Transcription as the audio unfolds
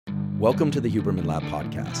Welcome to the Huberman Lab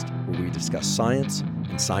podcast, where we discuss science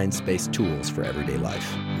and science-based tools for everyday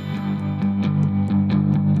life.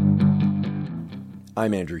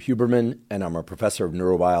 I'm Andrew Huberman, and I'm a professor of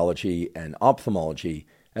neurobiology and ophthalmology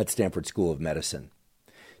at Stanford School of Medicine.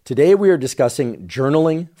 Today we are discussing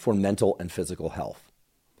journaling for mental and physical health.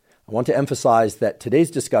 I want to emphasize that today's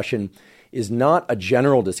discussion is not a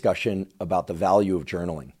general discussion about the value of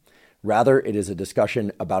journaling. Rather, it is a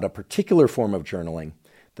discussion about a particular form of journaling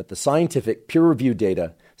that the scientific peer-reviewed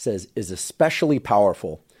data says is especially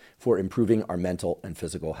powerful for improving our mental and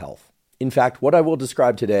physical health. In fact, what I will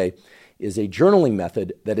describe today is a journaling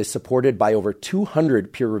method that is supported by over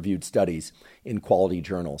 200 peer-reviewed studies in quality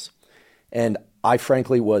journals. And I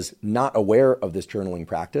frankly was not aware of this journaling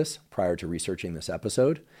practice prior to researching this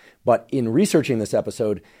episode, but in researching this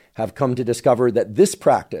episode have come to discover that this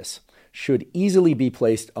practice should easily be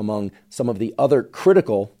placed among some of the other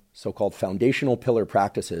critical so-called foundational pillar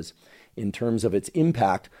practices in terms of its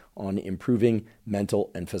impact on improving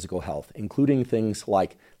mental and physical health, including things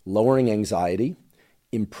like lowering anxiety,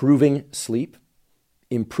 improving sleep,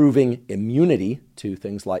 improving immunity to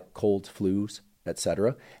things like colds, flus,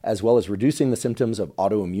 etc., as well as reducing the symptoms of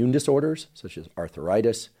autoimmune disorders such as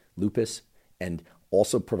arthritis, lupus, and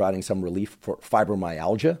also providing some relief for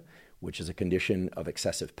fibromyalgia, which is a condition of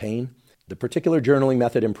excessive pain. The particular journaling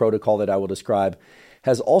method and protocol that I will describe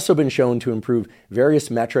has also been shown to improve various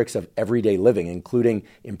metrics of everyday living, including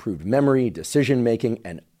improved memory, decision-making,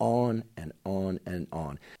 and on and on and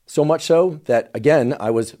on. So much so that, again, I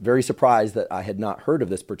was very surprised that I had not heard of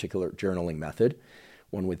this particular journaling method.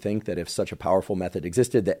 One would think that if such a powerful method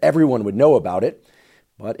existed, that everyone would know about it.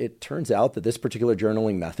 But it turns out that this particular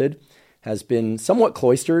journaling method has been somewhat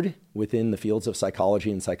cloistered within the fields of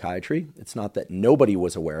psychology and psychiatry. It's not that nobody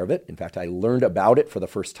was aware of it. In fact, I learned about it for the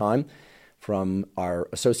first time from our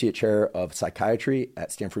Associate Chair of Psychiatry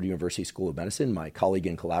at Stanford University School of Medicine, my colleague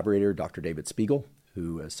and collaborator, Dr. David Spiegel,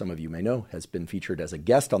 who, as some of you may know, has been featured as a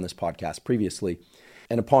guest on this podcast previously.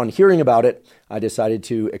 And upon hearing about it, I decided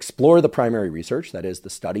to explore the primary research, that is, the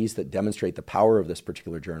studies that demonstrate the power of this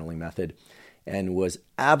particular journaling method, and was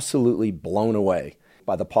absolutely blown away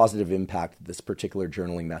by the positive impact this particular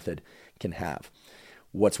journaling method can have.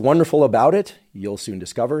 What's wonderful about it, you'll soon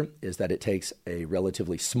discover, is that it takes a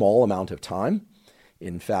relatively small amount of time.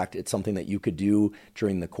 In fact, it's something that you could do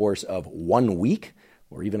during the course of 1 week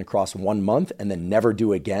or even across 1 month and then never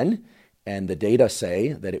do again. And the data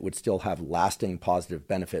say that it would still have lasting positive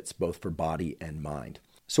benefits both for body and mind.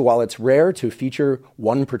 So while it's rare to feature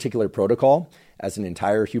one particular protocol as an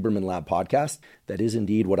entire Huberman Lab podcast, that is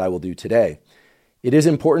indeed what I will do today. It is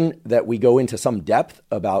important that we go into some depth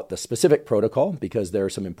about the specific protocol because there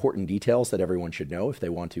are some important details that everyone should know if they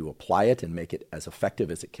want to apply it and make it as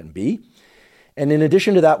effective as it can be. And in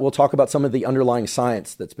addition to that, we'll talk about some of the underlying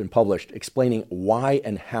science that's been published explaining why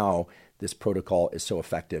and how this protocol is so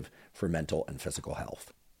effective for mental and physical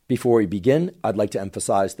health. Before we begin, I'd like to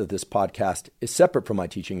emphasize that this podcast is separate from my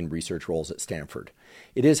teaching and research roles at Stanford.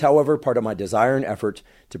 It is, however, part of my desire and effort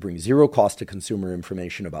to bring zero cost to consumer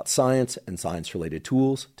information about science and science-related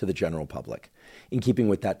tools to the general public. In keeping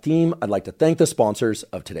with that theme, I'd like to thank the sponsors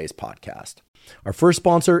of today's podcast. Our first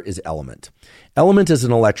sponsor is Element. Element is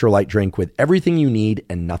an electrolyte drink with everything you need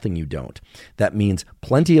and nothing you don't. That means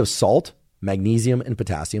plenty of salt, magnesium, and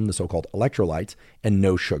potassium, the so-called electrolytes, and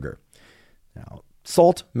no sugar. Now,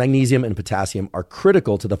 salt, magnesium, and potassium are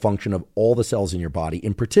critical to the function of all the cells in your body,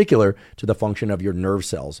 in particular to the function of your nerve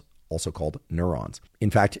cells, also called neurons.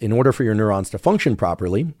 In fact, in order for your neurons to function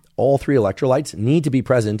properly, all three electrolytes need to be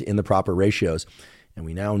present in the proper ratios. And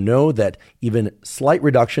we now know that even slight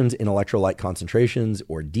reductions in electrolyte concentrations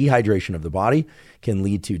or dehydration of the body can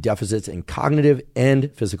lead to deficits in cognitive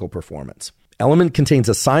and physical performance. Element contains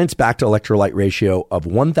a science-backed electrolyte ratio of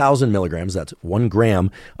 1,000 milligrams, that's 1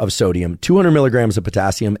 gram of sodium, 200 milligrams of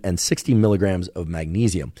potassium, and 60 milligrams of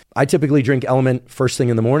magnesium. I typically drink Element first thing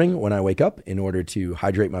in the morning when I wake up in order to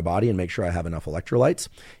hydrate my body and make sure I have enough electrolytes.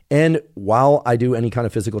 And while I do any kind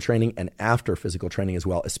of physical training and after physical training as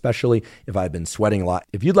well, especially if I've been sweating a lot.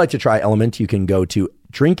 If you'd like to try Element, you can go to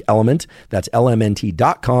Drink Element, that's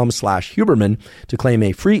lmnt.com/Huberman to claim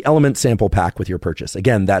a free Element sample pack with your purchase.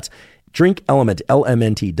 Again, that's Drink Element,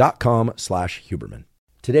 lmnt.com/Huberman.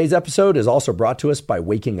 Today's episode is also brought to us by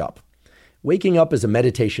Waking Up. Waking Up is a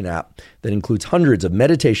meditation app that includes hundreds of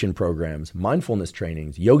meditation programs, mindfulness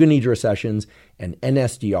trainings, yoga nidra sessions, and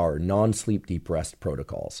NSDR, non-sleep deep rest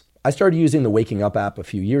protocols. I started using the Waking Up app a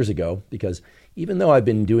few years ago because even though I've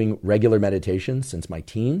been doing regular meditation since my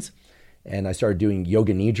teens, and I started doing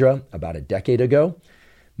yoga nidra about a decade ago,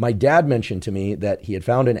 my dad mentioned to me that he had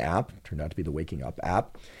found an app, turned out to be the Waking Up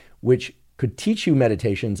app, which could teach you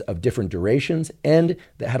meditations of different durations and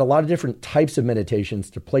that had a lot of different types of meditations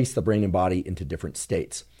to place the brain and body into different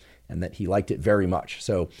states, and that he liked it very much.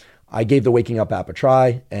 So I gave the Waking Up app a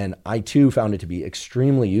try, and I too found it to be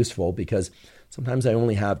extremely useful because sometimes I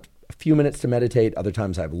only have a few minutes to meditate, other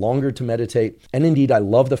times I have longer to meditate. And indeed, I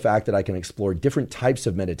love the fact that I can explore different types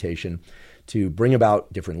of meditation to bring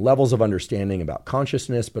about different levels of understanding about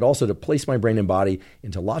consciousness, but also to place my brain and body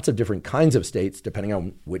into lots of different kinds of states depending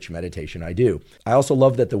on which meditation I do. I also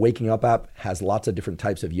love that the Waking Up app has lots of different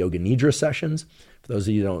types of Yoga Nidra sessions. For those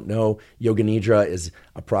of you who don't know, Yoga Nidra is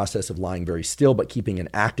a process of lying very still but keeping an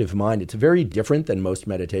active mind. It's very different than most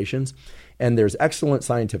meditations. And there's excellent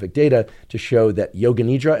scientific data to show that Yoga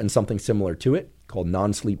Nidra and something similar to it, called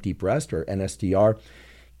non-sleep deep rest or NSDR,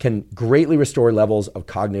 can greatly restore levels of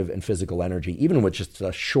cognitive and physical energy, even with just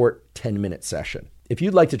a short 10-minute session. If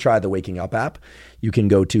you'd like to try the Waking Up app, you can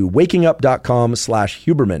go to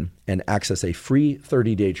wakingup.com/Huberman and access a free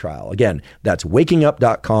 30-day trial. Again, that's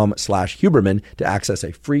wakingup.com/Huberman to access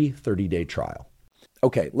a free 30-day trial.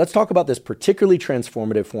 Okay, let's talk about this particularly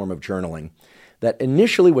transformative form of journaling that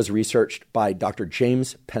initially was researched by Dr.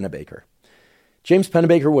 James Pennebaker. James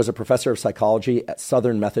Pennebaker was a professor of psychology at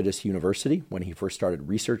Southern Methodist University when he first started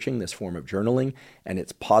researching this form of journaling and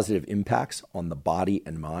its positive impacts on the body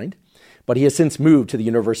and mind. But he has since moved to the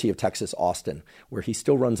University of Texas, Austin, where he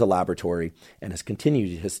still runs a laboratory and has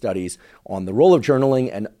continued his studies on the role of journaling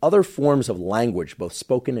and other forms of language, both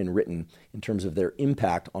spoken and written, in terms of their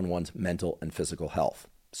impact on one's mental and physical health.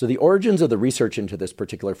 So the origins of the research into this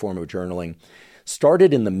particular form of journaling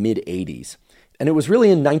started in the mid-'80s. And it was really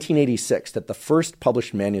in 1986 that the first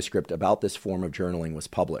published manuscript about this form of journaling was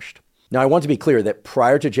published. Now, I want to be clear that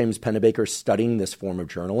prior to James Pennebaker studying this form of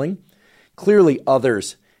journaling, clearly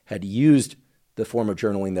others had used the form of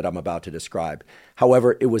journaling that I'm about to describe.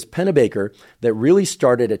 However, it was Pennebaker that really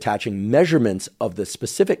started attaching measurements of the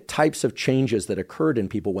specific types of changes that occurred in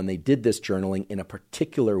people when they did this journaling in a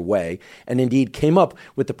particular way, and indeed came up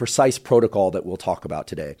with the precise protocol that we'll talk about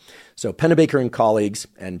today. So Pennebaker and colleagues,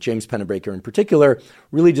 and James Pennebaker in particular,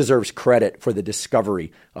 really deserves credit for the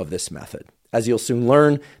discovery of this method. As you'll soon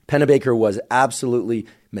learn, Pennebaker was absolutely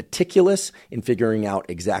meticulous in figuring out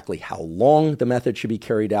exactly how long the method should be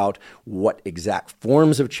carried out, what exact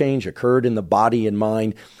forms of change occurred in the body and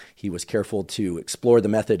mind. He was careful to explore the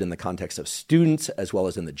method in the context of students as well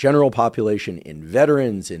as in the general population, in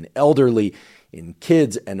veterans, in elderly, in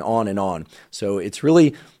kids, and on and on. So it's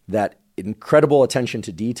really that incredible attention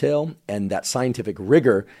to detail and that scientific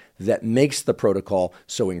rigor that makes the protocol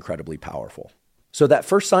so incredibly powerful. So that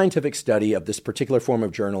first scientific study of this particular form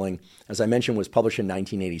of journaling, as I mentioned, was published in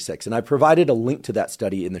 1986. And I provided a link to that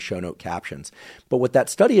study in the show note captions. But what that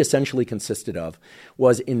study essentially consisted of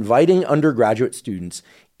was inviting undergraduate students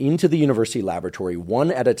into the university laboratory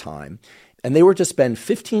one at a time. And they were to spend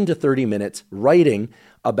 15 to 30 minutes writing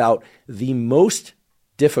about the most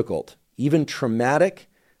difficult, even traumatic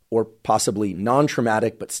or possibly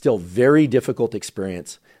non-traumatic, but still very difficult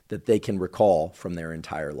experience that they can recall from their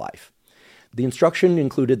entire life. The instruction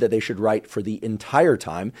included that they should write for the entire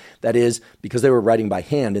time. That is, because they were writing by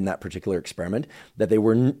hand in that particular experiment, that they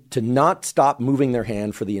were to not stop moving their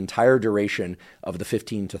hand for the entire duration of the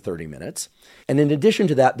 15 to 30 minutes. And in addition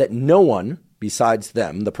to that, that no one besides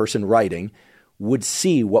them, the person writing, would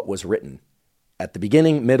see what was written at the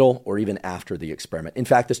beginning, middle, or even after the experiment. In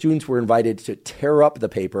fact, the students were invited to tear up the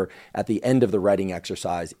paper at the end of the writing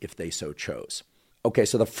exercise if they so chose. Okay,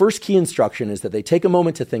 so the first key instruction is that they take a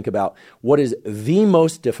moment to think about what is the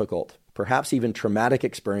most difficult, perhaps even traumatic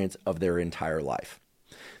experience of their entire life.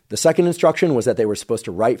 The second instruction was that they were supposed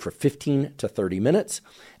to write for 15 to 30 minutes.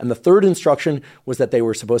 And the third instruction was that they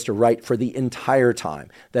were supposed to write for the entire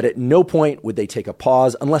time, that at no point would they take a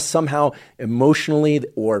pause unless somehow emotionally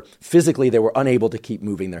or physically they were unable to keep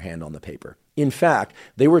moving their hand on the paper. In fact,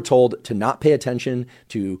 they were told to not pay attention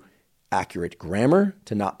to accurate grammar,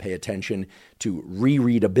 to not pay attention to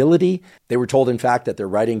rereadability. They were told, in fact, that their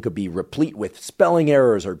writing could be replete with spelling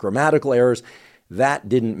errors or grammatical errors. That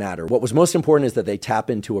didn't matter. What was most important is that they tap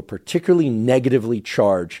into a particularly negatively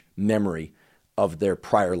charged memory of their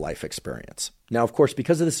prior life experience. Now, of course,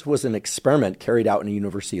 because this was an experiment carried out in a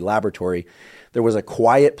university laboratory, there was a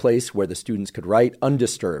quiet place where the students could write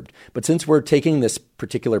undisturbed. But since we're taking this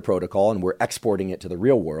particular protocol and we're exporting it to the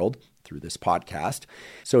real world through this podcast,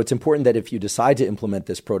 so it's important that if you decide to implement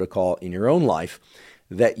this protocol in your own life,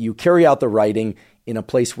 that you carry out the writing in a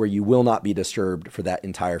place where you will not be disturbed for that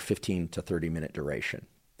entire 15 to 30 minute duration.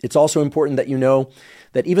 It's also important that you know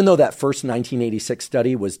that even though that first 1986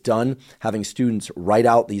 study was done having students write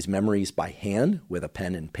out these memories by hand with a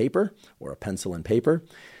pen and paper or a pencil and paper,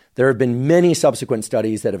 There have been many subsequent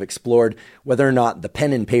studies that have explored whether or not the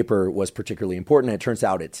pen and paper was particularly important, and it turns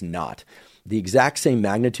out it's not. The exact same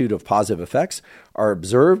magnitude of positive effects are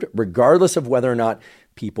observed regardless of whether or not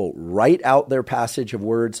people write out their passage of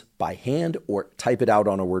words by hand or type it out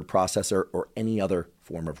on a word processor or any other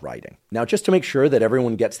form of writing. Now, just to make sure that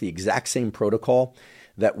everyone gets the exact same protocol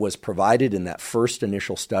that was provided in that first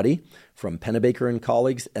initial study from Pennebaker and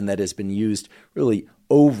colleagues, and that has been used really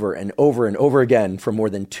over and over and over again for more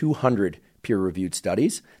than 200 peer-reviewed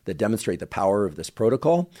studies that demonstrate the power of this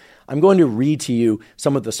protocol, I'm going to read to you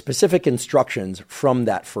some of the specific instructions from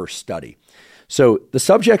that first study. So the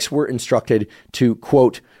subjects were instructed to,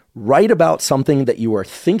 quote, write about something that you are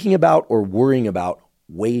thinking about or worrying about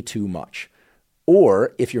way too much.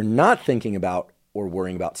 Or if you're not thinking about or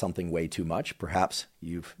worrying about something way too much, perhaps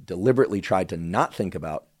you've deliberately tried to not think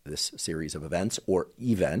about this series of events or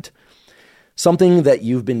event, something that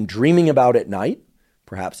you've been dreaming about at night,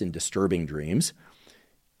 perhaps in disturbing dreams,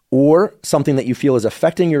 or something that you feel is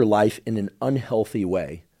affecting your life in an unhealthy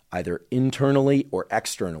way, either internally or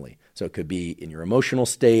externally. So it could be in your emotional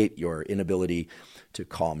state, your inability to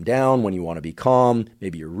calm down when you want to be calm.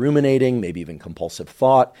 Maybe you're ruminating, maybe even compulsive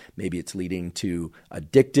thought. Maybe it's leading to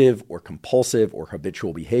addictive or compulsive or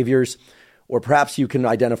habitual behaviors. Or perhaps you can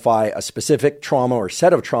identify a specific trauma or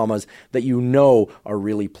set of traumas that you know are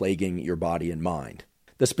really plaguing your body and mind.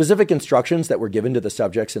 The specific instructions that were given to the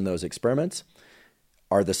subjects in those experiments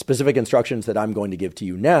are the specific instructions that I'm going to give to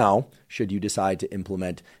you now, should you decide to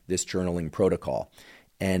implement this journaling protocol.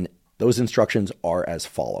 And those instructions are as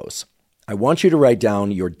follows. I want you to write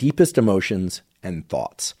down your deepest emotions and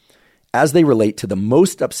thoughts as they relate to the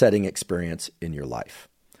most upsetting experience in your life.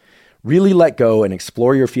 Really let go and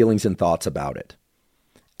explore your feelings and thoughts about it.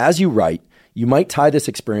 As you write, you might tie this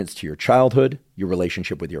experience to your childhood, your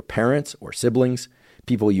relationship with your parents or siblings,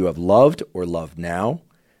 people you have loved or love now,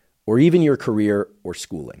 or even your career or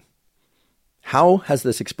schooling. How has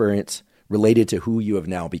this experience related to who you have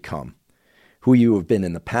now become, who you have been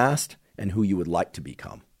in the past, and who you would like to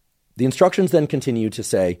become? The instructions then continue to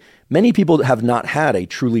say, many people have not had a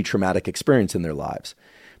truly traumatic experience in their lives,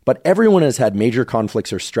 but everyone has had major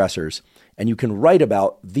conflicts or stressors, and you can write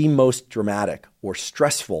about the most dramatic or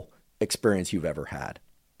stressful experience you've ever had.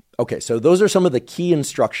 Okay, so those are some of the key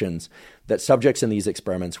instructions that subjects in these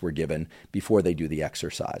experiments were given before they do the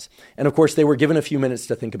exercise. And of course, they were given a few minutes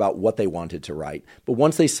to think about what they wanted to write. But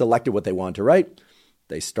once they selected what they wanted to write,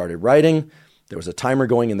 they started writing. There was a timer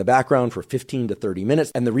going in the background for 15 to 30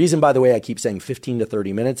 minutes. And the reason, by the way, I keep saying 15 to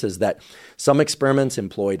 30 minutes is that some experiments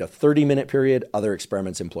employed a 30-minute period, other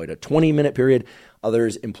experiments employed a 20-minute period,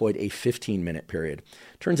 others employed a 15-minute period.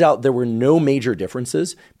 Turns out there were no major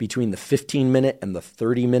differences between the 15-minute and the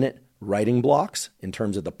 30-minute writing blocks in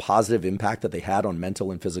terms of the positive impact that they had on mental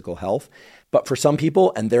and physical health. But for some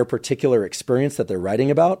people and their particular experience that they're writing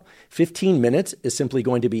about, 15 minutes is simply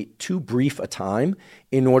going to be too brief a time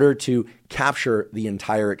in order to capture the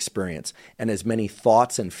entire experience and as many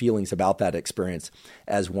thoughts and feelings about that experience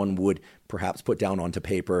as one would perhaps put down onto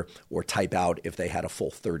paper or type out if they had a full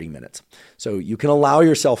 30 minutes. So you can allow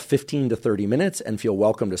yourself 15 to 30 minutes and feel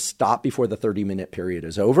welcome to stop before the 30-minute period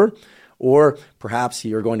is over. Or perhaps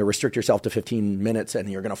you're going to restrict yourself to 15 minutes and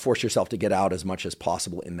you're going to force yourself to get out as much as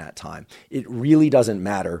possible in that time. It really doesn't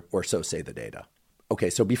matter, or so say the data.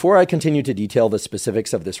 Okay, so before I continue to detail the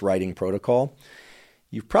specifics of this writing protocol,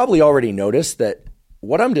 you've probably already noticed that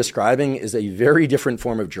what I'm describing is a very different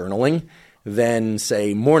form of journaling than,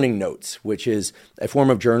 say, morning notes, which is a form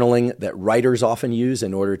of journaling that writers often use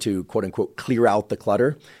in order to, quote unquote, clear out the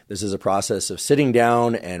clutter. This is a process of sitting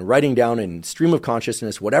down and writing down in stream of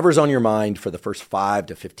consciousness whatever's on your mind for the first 5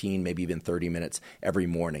 to 15, maybe even 30 minutes every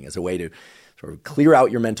morning as a way to sort of clear out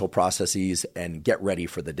your mental processes and get ready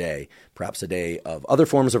for the day, perhaps a day of other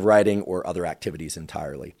forms of writing or other activities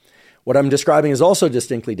entirely. What I'm describing is also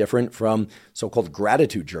distinctly different from so-called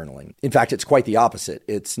gratitude journaling. In fact, it's quite the opposite.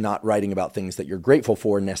 It's not writing about things that you're grateful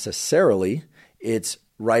for necessarily. It's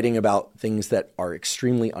writing about things that are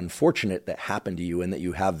extremely unfortunate that happen to you and that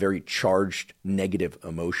you have very charged negative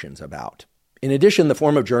emotions about. In addition, the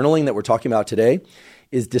form of journaling that we're talking about today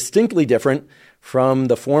is distinctly different from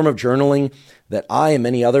the form of journaling that I and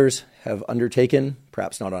many others have undertaken,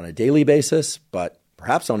 perhaps not on a daily basis, but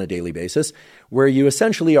perhaps on a daily basis, where you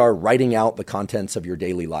essentially are writing out the contents of your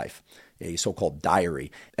daily life, a so-called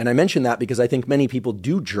diary. And I mention that because I think many people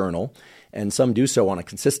do journal, and some do so on a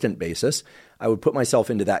consistent basis. I would put myself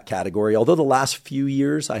into that category. Although the last few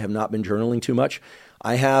years I have not been journaling too much,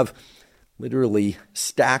 I have literally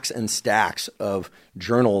stacks and stacks of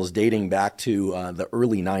journals dating back to the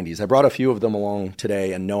early 90s. I brought a few of them along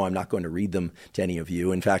today, and no, I'm not going to read them to any of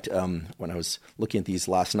you. In fact, when I was looking at these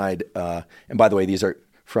last night, and by the way, these are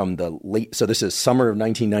from the late, so this is summer of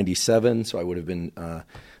 1997, so I would have been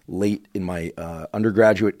late in my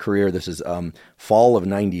undergraduate career. This is fall of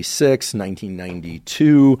 96,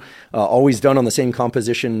 1992, always done on the same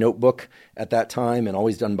composition notebook at that time and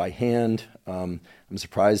always done by hand. I'm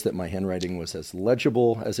surprised that my handwriting was as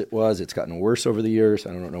legible as it was. It's gotten worse over the years.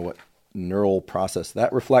 I don't know what neural process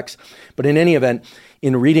that reflects. But in any event,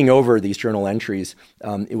 in reading over these journal entries,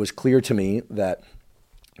 it was clear to me that,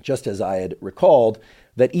 just as I had recalled,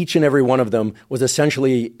 that each and every one of them was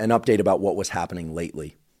essentially an update about what was happening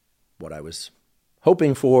lately, what I was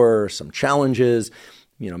hoping for, some challenges,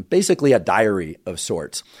 basically a diary of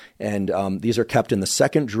sorts. And these are kept in the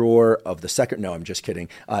second drawer of the second. No, I'm just kidding.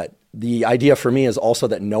 The idea for me is also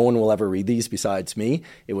that no one will ever read these besides me.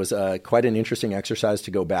 It was quite an interesting exercise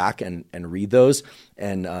to go back and read those.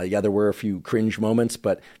 And there were a few cringe moments,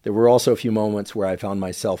 but there were also a few moments where I found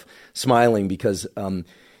myself smiling because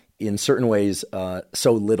in certain ways,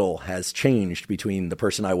 so little has changed between the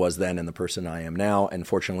person I was then and the person I am now. And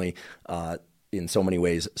fortunately, in so many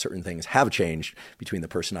ways, certain things have changed between the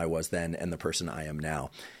person I was then and the person I am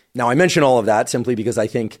now. Now, I mention all of that simply because I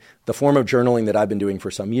think the form of journaling that I've been doing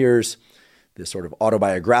for some years, this sort of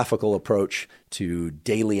autobiographical approach to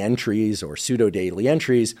daily entries or pseudo-daily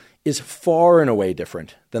entries, is far and away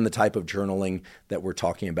different than the type of journaling that we're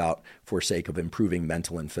talking about for sake of improving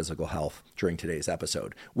mental and physical health during today's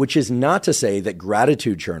episode, which is not to say that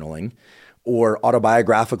gratitude journaling or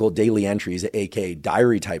autobiographical daily entries, aka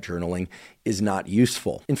diary-type journaling, is not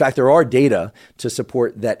useful. In fact, there are data to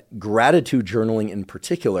support that gratitude journaling in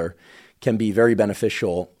particular can be very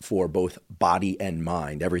beneficial for both body and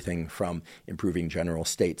mind, everything from improving general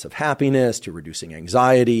states of happiness to reducing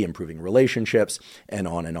anxiety, improving relationships, and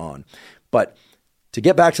on and on. But to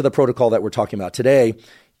get back to the protocol that we're talking about today,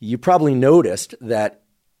 you probably noticed that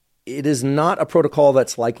it is not a protocol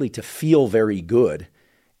that's likely to feel very good,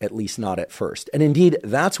 at least not at first. And indeed,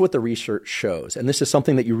 that's what the research shows. And this is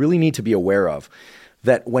something that you really need to be aware of,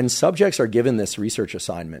 that when subjects are given this research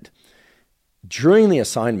assignment, during the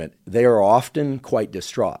assignment, they are often quite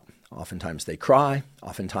distraught. Oftentimes they cry.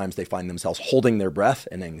 Oftentimes they find themselves holding their breath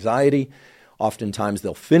in anxiety. Oftentimes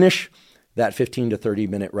they'll finish that 15 to 30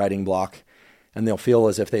 minute writing block and they'll feel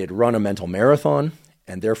as if they had run a mental marathon.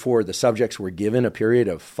 And therefore, the subjects were given a period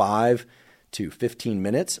of 5 to 15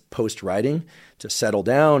 minutes post-writing to settle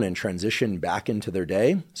down and transition back into their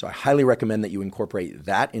day. So I highly recommend that you incorporate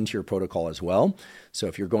that into your protocol as well. So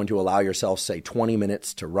if you're going to allow yourself, say, 20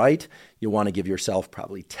 minutes to write, you'll want to give yourself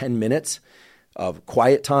probably 10 minutes of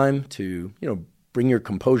quiet time to, bring your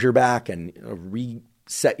composure back and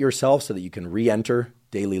reset yourself so that you can re-enter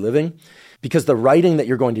daily living. Because the writing that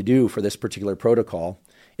you're going to do for this particular protocol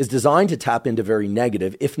is designed to tap into very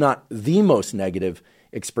negative, if not the most negative,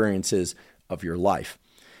 experiences of your life.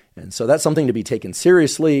 And so that's something to be taken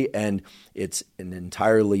seriously, and it's an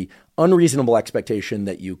entirely unreasonable expectation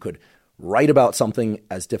that you could write about something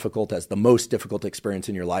as difficult as the most difficult experience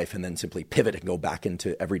in your life and then simply pivot and go back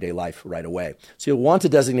into everyday life right away. So you'll want to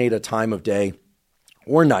designate a time of day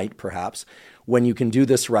or night, perhaps, when you can do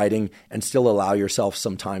this writing and still allow yourself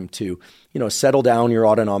some time to, settle down your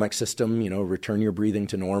autonomic system, return your breathing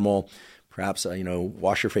to normal, perhaps,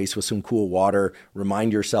 wash your face with some cool water,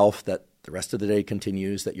 remind yourself that the rest of the day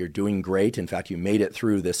continues, that you're doing great. In fact, you made it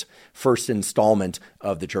through this first installment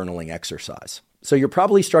of the journaling exercise. So you're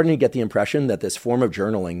probably starting to get the impression that this form of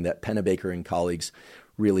journaling that Pennebaker and colleagues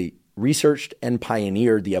really researched and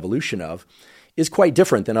pioneered the evolution of is quite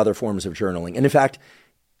different than other forms of journaling. And in fact,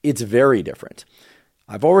 it's very different.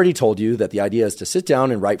 I've already told you that the idea is to sit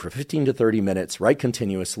down and write for 15 to 30 minutes, write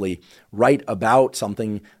continuously, write about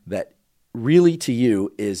something that really to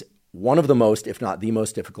you is one of the most, if not the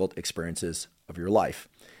most difficult experiences of your life.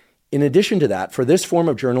 In addition to that, for this form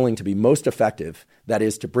of journaling to be most effective, that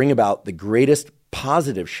is to bring about the greatest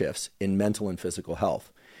positive shifts in mental and physical health,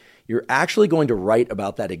 you're actually going to write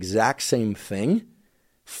about that exact same thing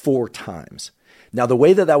 4 times. Now, the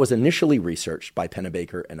way that was initially researched by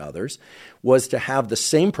Pennebaker and others was to have the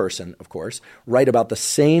same person, of course, write about the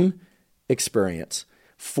same experience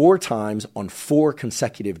 4 times on 4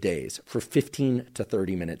 consecutive days for 15 to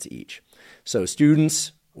 30 minutes each. So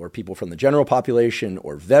students or people from the general population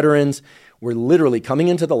or veterans were literally coming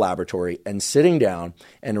into the laboratory and sitting down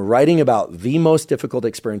and writing about the most difficult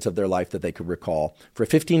experience of their life that they could recall for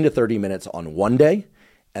 15 to 30 minutes on one day,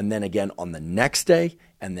 and then again on the next day,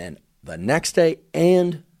 and then the next day,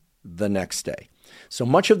 and the next day. So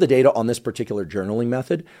much of the data on this particular journaling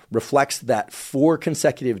method reflects that 4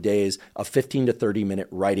 consecutive days of 15 to 30 minute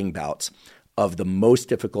writing bouts of the most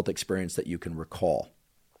difficult experience that you can recall.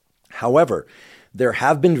 However, there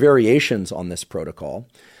have been variations on this protocol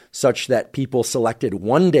such that people selected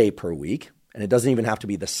 1 day per week, and it doesn't even have to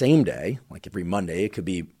be the same day, like every Monday. It could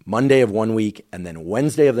be Monday of one week and then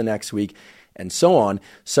Wednesday of the next week and so on,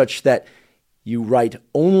 such that you write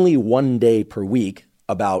only 1 day per week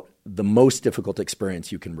about the most difficult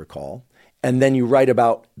experience you can recall. And then you write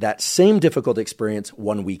about that same difficult experience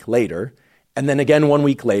 1 week later, and then again 1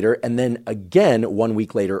 week later, and then again 1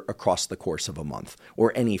 week later across the course of a month,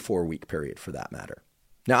 or any 4-week period for that matter.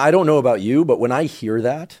 Now, I don't know about you, but when I hear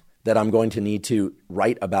that I'm going to need to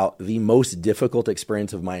write about the most difficult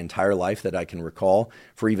experience of my entire life that I can recall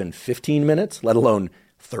for even 15 minutes, let alone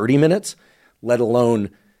 30 minutes, let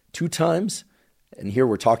alone 2 times, and here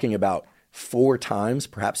we're talking about 4 times,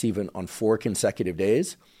 perhaps even on 4 consecutive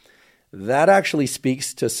days, that actually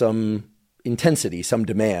speaks to some intensity, some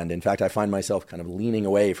demand. In fact, I find myself kind of leaning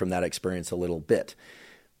away from that experience a little bit.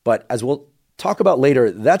 But as we'll talk about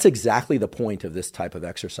later, that's exactly the point of this type of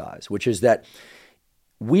exercise, which is that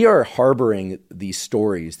we are harboring these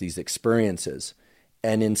stories, these experiences,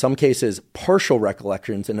 and in some cases, partial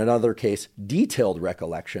recollections, and in another case, detailed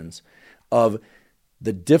recollections of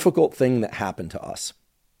the difficult thing that happened to us,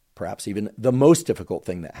 perhaps even the most difficult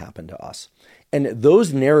thing that happened to us. And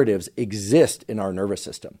those narratives exist in our nervous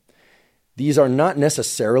system. These are not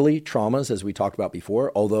necessarily traumas, as we talked about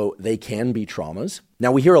before, although they can be traumas.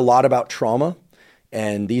 Now, we hear a lot about trauma,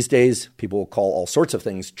 and these days people will call all sorts of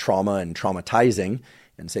things trauma and traumatizing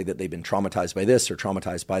and say that they've been traumatized by this or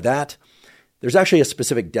traumatized by that. There's actually a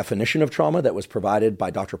specific definition of trauma that was provided by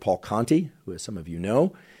Dr. Paul Conti, who, as some of you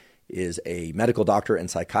know, is a medical doctor and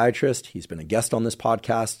psychiatrist. He's been a guest on this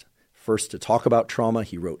podcast, first to talk about trauma.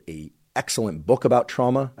 He wrote an excellent book about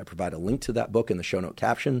trauma. I provide a link to that book in the show note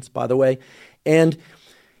captions, by the way. And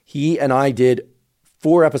he and I did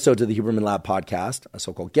 4 episodes of the Huberman Lab podcast, a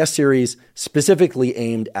so-called guest series, specifically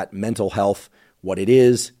aimed at mental health, what it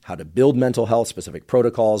is, how to build mental health, specific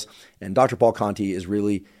protocols. And Dr. Paul Conti is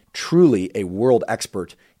really, truly a world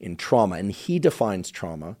expert in trauma. And he defines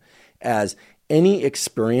trauma as any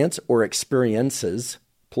experience or experiences,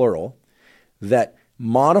 plural, that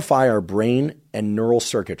modify our brain and neural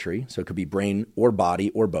circuitry, so it could be brain or body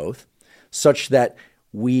or both, such that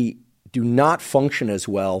we do not function as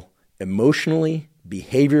well emotionally,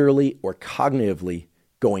 behaviorally, or cognitively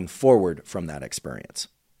going forward from that experience.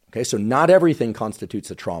 Okay, so not everything constitutes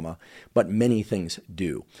a trauma, but many things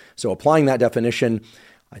do. So applying that definition,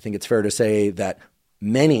 I think it's fair to say that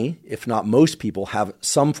many, if not most people, have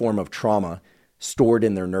some form of trauma stored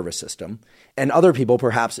in their nervous system. And other people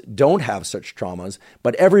perhaps don't have such traumas,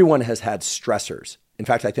 but everyone has had stressors. In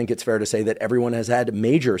fact, I think it's fair to say that everyone has had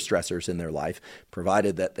major stressors in their life,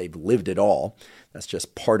 provided that they've lived it all. That's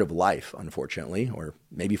just part of life, unfortunately, or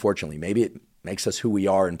maybe fortunately. Maybe it makes us who we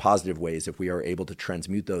are in positive ways if we are able to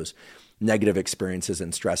transmute those negative experiences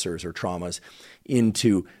and stressors or traumas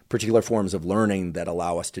into particular forms of learning that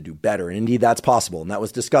allow us to do better. And indeed, that's possible. And that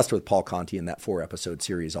was discussed with Paul Conti in that 4-episode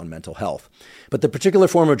series on mental health. But the particular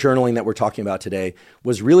form of journaling that we're talking about today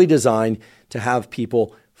was really designed to have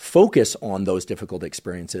people focus on those difficult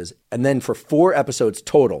experiences. And then for 4 episodes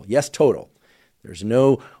total, yes, total. There's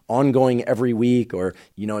no ongoing every week, or,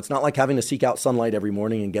 it's not like having to seek out sunlight every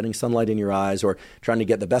morning and getting sunlight in your eyes or trying to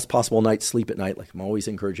get the best possible night's sleep at night, like I'm always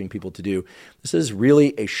encouraging people to do. This is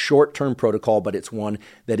really a short-term protocol, but it's one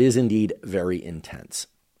that is indeed very intense.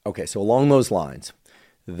 Okay, so along those lines,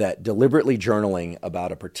 that deliberately journaling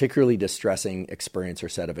about a particularly distressing experience or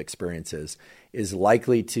set of experiences is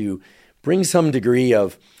likely to bring some degree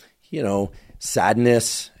of,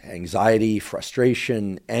 sadness, anxiety,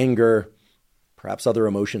 frustration, anger, perhaps other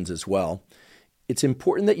emotions as well. It's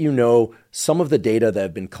important that you know some of the data that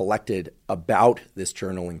have been collected about this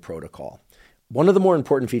journaling protocol. One of the more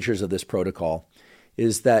important features of this protocol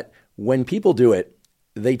is that when people do it,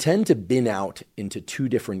 they tend to bin out into 2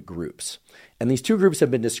 different groups. And these 2 groups have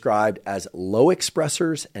been described as low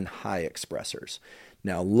expressors and high expressors.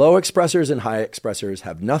 Now, low expressors and high expressors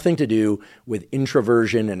have nothing to do with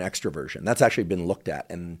introversion and extroversion. That's actually been looked at,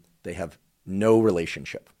 and they have no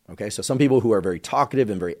relationship. Okay, so some people who are very talkative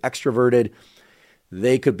and very extroverted,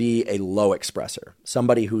 they could be a low expressor.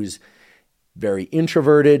 Somebody who's very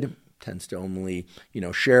introverted tends to only,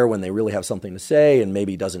 share when they really have something to say and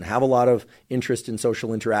maybe doesn't have a lot of interest in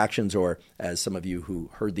social interactions. Or as some of you who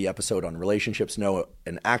heard the episode on relationships know,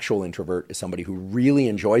 an actual introvert is somebody who really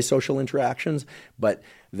enjoys social interactions, but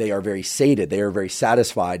they are very sated. They are very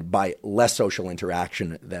satisfied by less social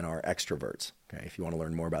interaction than are extroverts. Okay, if you want to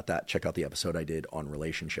learn more about that, check out the episode I did on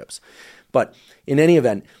relationships. But in any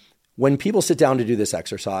event, when people sit down to do this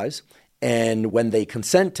exercise, and when they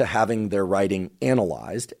consent to having their writing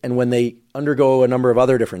analyzed, and when they undergo a number of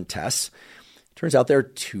other different tests, it turns out there are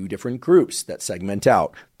two different groups that segment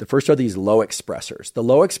out. The first are these low expressors. The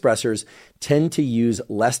low expressors tend to use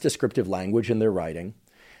less descriptive language in their writing.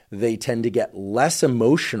 They tend to get less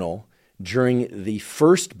emotional during the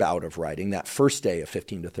first bout of writing, that first day of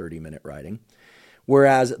 15 to 30 minute writing.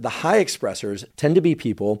 Whereas the high expressors tend to be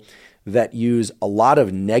people that use a lot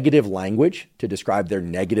of negative language to describe their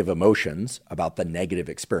negative emotions about the negative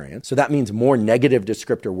experience. So that means more negative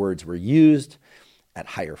descriptor words were used at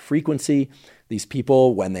higher frequency. These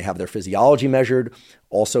people, when they have their physiology measured,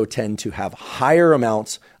 also tend to have higher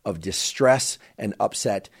amounts of distress and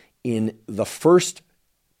upset in the first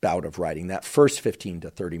bout of writing, that first 15 to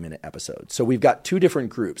 30 minute episode. So we've got two different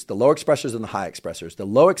groups, the low expressors and the high expressors. The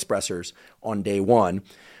low expressors on day one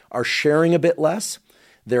are sharing a bit less.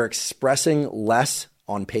 They're expressing less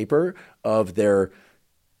on paper of their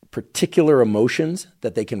particular emotions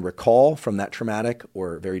that they can recall from that traumatic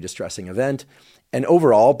or very distressing event. And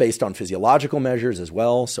overall, based on physiological measures as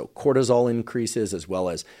well, so cortisol increases as well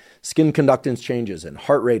as skin conductance changes and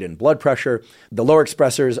heart rate and blood pressure, the lower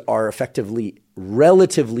expressors are effectively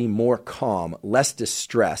relatively more calm, less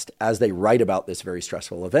distressed as they write about this very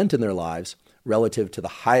stressful event in their lives relative to the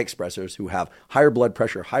high expressors who have higher blood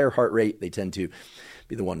pressure, higher heart rate. They tend to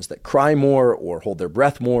be the ones that cry more or hold their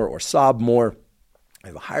breath more or sob more. They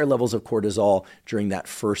have higher levels of cortisol during that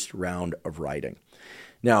first round of writing.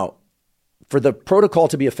 Now, for the protocol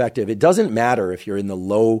to be effective, it doesn't matter if you're in the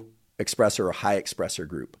low expressor or high expressor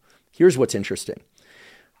group. Here's what's interesting.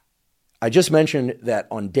 I just mentioned that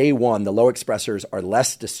on day one, the low expressors are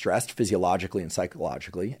less distressed physiologically and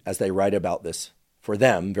psychologically as they write about this, for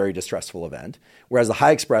them, very distressful event, whereas the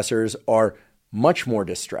high expressors are much more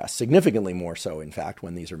distressed, significantly more so, in fact,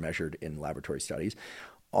 when these are measured in laboratory studies,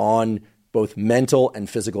 on both mental and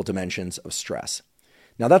physical dimensions of stress.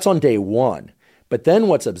 Now, that's on day one. But then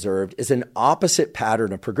what's observed is an opposite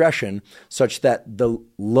pattern of progression such that the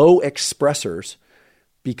low expressors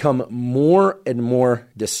become more and more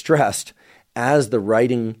distressed as the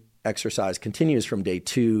writing exercise continues from day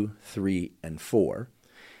 2, 3, and 4.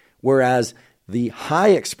 Whereas the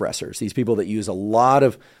high expressors, these people that use a lot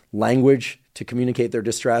of language to communicate their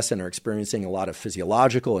distress and are experiencing a lot of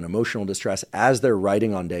physiological and emotional distress as they're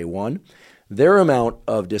writing on day one, their amount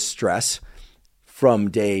of distress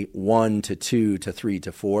from day 1 to 2 to 3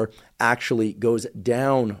 to 4 actually goes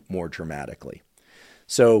down more dramatically.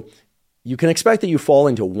 So you can expect that you fall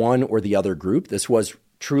into one or the other group. This was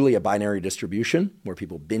truly a binary distribution where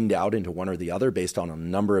people binned out into one or the other based on a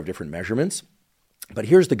number of different measurements. But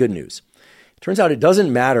here's the good news. It turns out it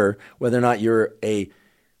doesn't matter whether or not you're a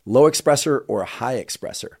low expressor or a high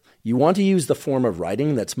expressor. You want to use the form of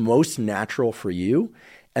writing that's most natural for you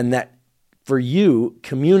and that for you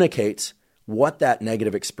communicates what that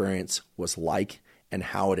negative experience was like and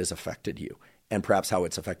how it has affected you, and perhaps how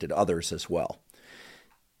it's affected others as well.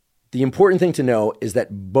 The important thing to know is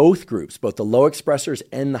that both groups, both the low expressors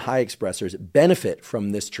and the high expressors, benefit from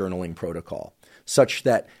this journaling protocol, such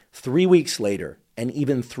that 3 weeks later, and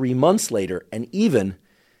even 3 months later, and even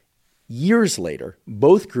years later,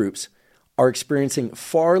 both groups are experiencing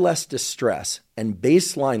far less distress and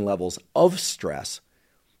baseline levels of stress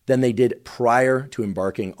than they did prior to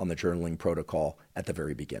embarking on the journaling protocol at the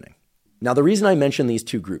very beginning. Now, the reason I mention these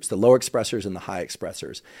two groups, the low expressors and the high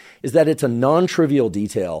expressors, is that it's a non-trivial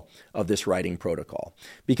detail of this writing protocol,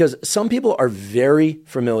 because some people are very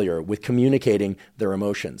familiar with communicating their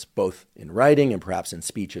emotions, both in writing and perhaps in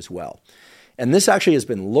speech as well. And this actually has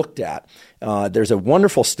been looked at. There's a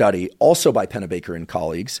wonderful study also by Pennebaker and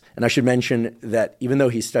colleagues. And I should mention that even though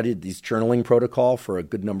he studied these journaling protocol for a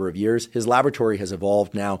good number of years, his laboratory has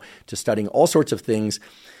evolved now to studying all sorts of things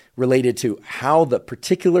related to how the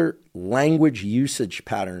particular language usage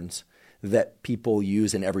patterns that people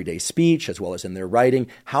use in everyday speech as well as in their writing,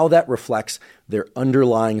 how that reflects their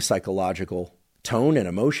underlying psychological tone and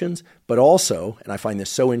emotions, but also, and I find this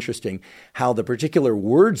so interesting, how the particular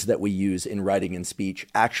words that we use in writing and speech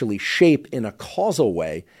actually shape in a causal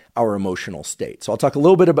way our emotional state. So I'll talk a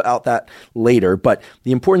little bit about that later, but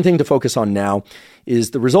the important thing to focus on now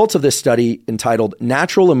is the results of this study entitled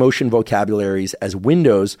Natural Emotion Vocabularies as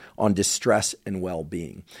Windows on Distress and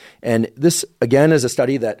Well-Being. And this, again, is a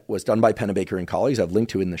study that was done by Pennebaker and colleagues. I've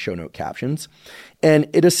linked to it in the show note captions. And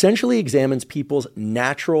it essentially examines people's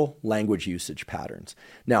natural language usage patterns.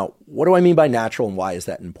 Now, what do I mean by natural and why is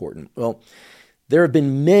that important? Well, there have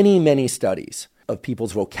been many, many studies of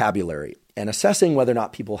people's vocabulary and assessing whether or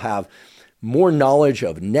not people have more knowledge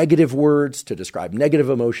of negative words to describe negative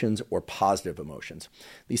emotions or positive emotions.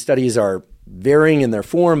 These studies are varying in their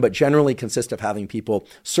form, but generally consist of having people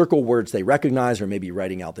circle words they recognize or maybe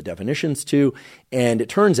writing out the definitions to. And it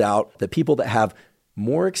turns out that people that have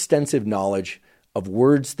more extensive knowledge of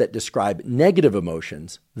words that describe negative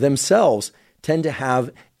emotions themselves tend to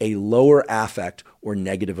have a lower affect or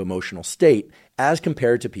negative emotional state as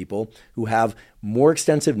compared to people who have more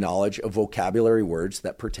extensive knowledge of vocabulary words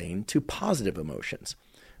that pertain to positive emotions.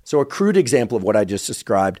 So a crude example of what I just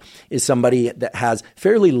described is somebody that has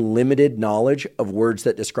fairly limited knowledge of words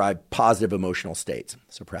that describe positive emotional states.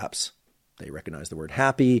 So perhaps they recognize the word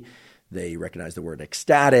happy, they recognize the word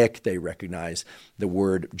ecstatic, they recognize the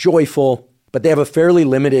word joyful, but they have a fairly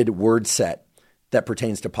limited word set that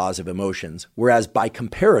pertains to positive emotions. Whereas by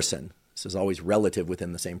comparison, this is always relative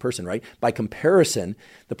within the same person, right? By comparison,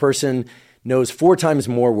 the person knows 4 times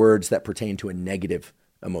more words that pertain to a negative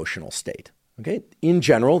emotional state. Okay? In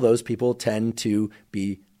general, those people tend to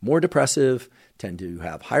be more depressive, tend to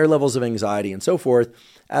have higher levels of anxiety and so forth,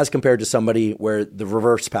 as compared to somebody where the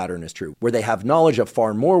reverse pattern is true, where they have knowledge of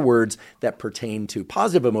far more words that pertain to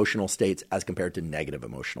positive emotional states as compared to negative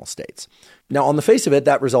emotional states. Now, on the face of it,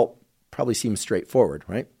 that result probably seems straightforward,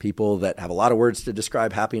 right? People that have a lot of words to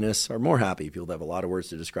describe happiness are more happy. People that have a lot of words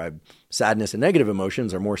to describe sadness and negative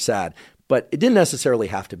emotions are more sad. But it didn't necessarily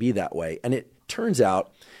have to be that way. And it turns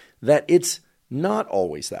out that it's not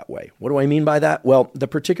always that way. What do I mean by that? Well, the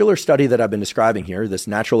particular study that I've been describing here, this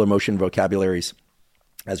Natural Emotion Vocabularies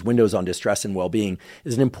as Windows on Distress and Well-Being,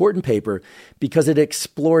 is an important paper because it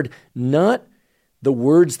explored not the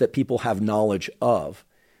words that people have knowledge of,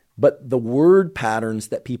 but the word patterns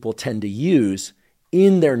that people tend to use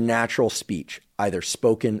in their natural speech, either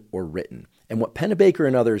spoken or written. And what Pennebaker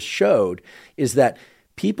and others showed is that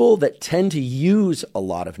people that tend to use a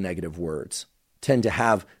lot of negative words tend to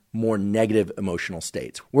have more negative emotional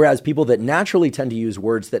states, whereas people that naturally tend to use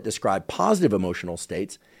words that describe positive emotional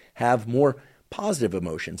states have more positive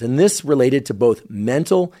emotions. And this related to both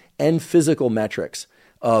mental and physical metrics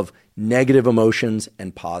of negative emotions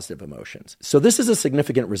and positive emotions. So this is a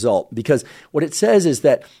significant result because what it says is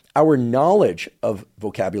that our knowledge of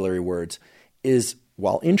vocabulary words is,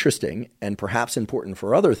 while interesting and perhaps important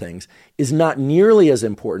for other things, is not nearly as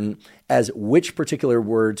important as which particular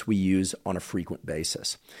words we use on a frequent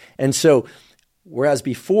basis. And so whereas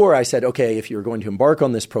before I said, okay, if you're going to embark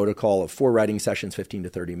on this protocol of 4 writing sessions, 15 to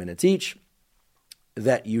 30 minutes each,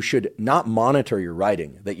 that you should not monitor your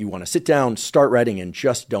writing, that you want to sit down, start writing, and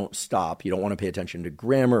just don't stop. You don't want to pay attention to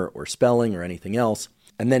grammar or spelling or anything else.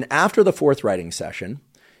 And then after the 4th writing session,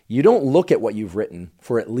 you don't look at what you've written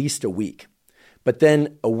for at least a week. But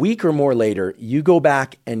then a week or more later, you go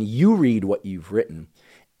back and you read what you've written,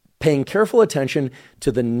 paying careful attention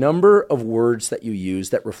to the number of words that you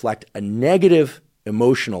use that reflect a negative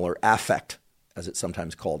emotional or affect, as it's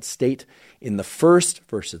sometimes called, state in the first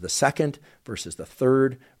versus the second versus the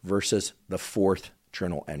third versus the 4th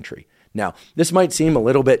journal entry. Now, this might seem a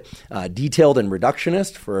little bit detailed and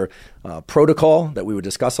reductionist for protocol that we would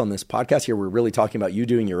discuss on this podcast. Here, we're really talking about you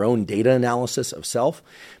doing your own data analysis of self.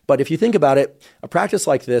 But if you think about it, a practice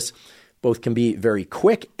like this both can be very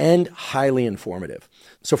quick and highly informative.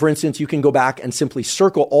 So for instance, you can go back and simply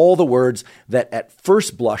circle all the words that at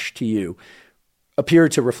first blush to you appear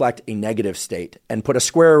to reflect a negative state and put a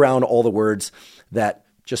square around all the words that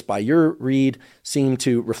just by your read seem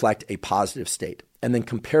to reflect a positive state, and then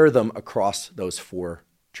compare them across those 4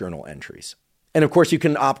 journal entries. And of course, you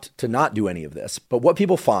can opt to not do any of this. But what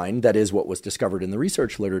people find, that is what was discovered in the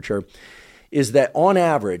research literature, is that on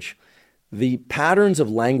average, the patterns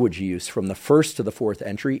of language use from the 1st to the 4th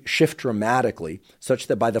entry shift dramatically, such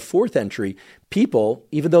that by the 4th entry, people,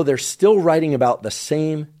 even though they're still writing about the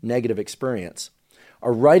same negative experience,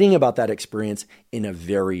 are writing about that experience in a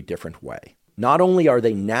very different way. Not only are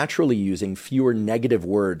they naturally using fewer negative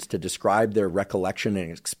words to describe their recollection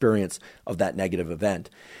and experience of that negative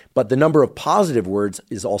event, but the number of positive words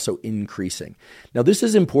is also increasing. Now, this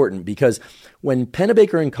is important because when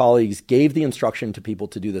Pennebaker and colleagues gave the instruction to people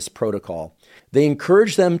to do this protocol, they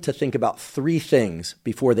encouraged them to think about 3 things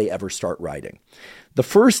before they ever start writing. The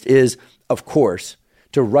first is, of course,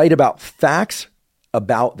 to write about facts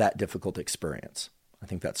about that difficult experience. I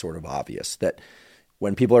think that's sort of obvious that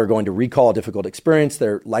when people are going to recall a difficult experience,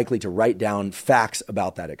 they're likely to write down facts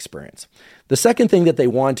about that experience. The second thing that they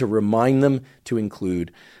wanted to remind them to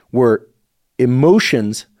include were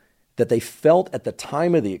emotions that they felt at the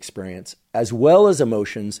time of the experience, as well as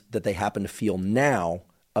emotions that they happen to feel now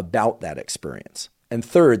about that experience. And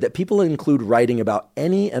third, that people include writing about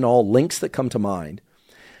any and all links that come to mind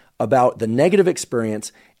about the negative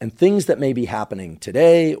experience and things that may be happening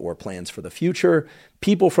today or plans for the future,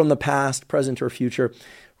 people from the past, present, or future.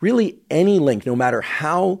 Really any link, no matter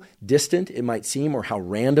how distant it might seem or how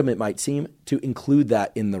random it might seem, to include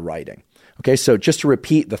that in the writing. Okay, so just to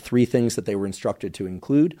repeat the 3 things that they were instructed to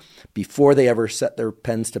include before they ever set their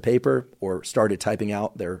pens to paper or started typing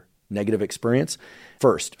out their negative experience.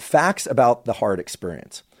 First, facts about the hard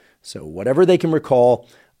experience. So whatever they can recall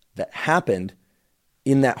that happened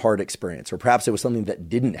in that hard experience, or perhaps it was something that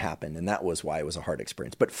didn't happen and that was why it was a hard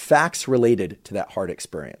experience, but facts related to that hard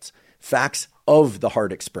experience, facts of the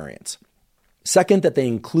hard experience. Second, that they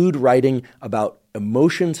include writing about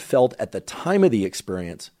emotions felt at the time of the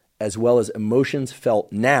experience, as well as emotions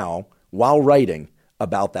felt now while writing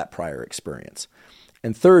about that prior experience.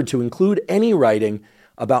 And third, to include any writing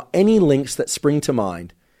about any links that spring to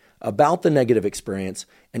mind about the negative experience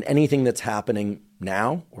and anything that's happening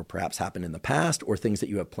now, or perhaps happened in the past, or things that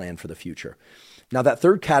you have planned for the future. Now, that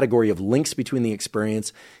third category of links between the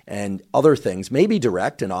experience and other things may be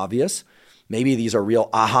direct and obvious. Maybe these are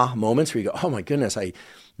real aha moments where you go, oh my goodness, I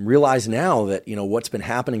realize now that, what's been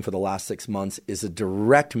happening for the last 6 months is a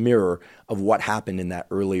direct mirror of what happened in that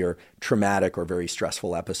earlier traumatic or very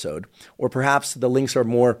stressful episode. Or perhaps the links are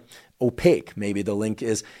more opaque. Maybe the link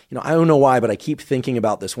is, I don't know why, but I keep thinking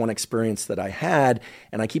about this one experience that I had,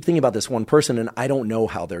 and I keep thinking about this one person, and I don't know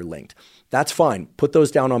how they're linked. That's fine. Put those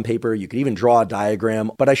down on paper. You could even draw a diagram.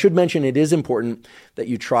 But I should mention it is important that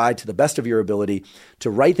you try to the best of your ability to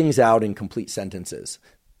write things out in complete sentences.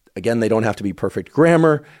 Again, they don't have to be perfect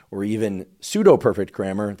grammar or even pseudo-perfect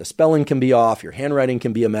grammar. The spelling can be off. Your handwriting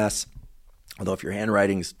can be a mess. Although if your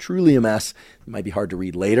handwriting is truly a mess, it might be hard to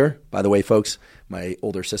read later. By the way, folks, my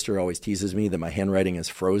older sister always teases me that my handwriting is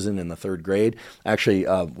frozen in the 3rd grade. I actually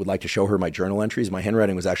would like to show her my journal entries. My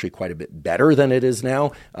handwriting was actually quite a bit better than it is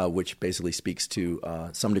now, which basically speaks to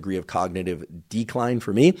some degree of cognitive decline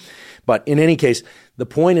for me. But in any case, the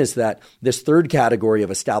point is that this 3rd category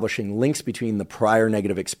of establishing links between the prior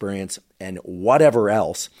negative experience and whatever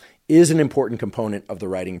else is an important component of the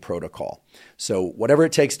writing protocol. So whatever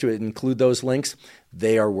it takes to include those links,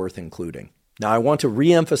 they are worth including. Now, I want to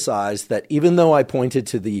reemphasize that even though I pointed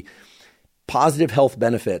to the positive health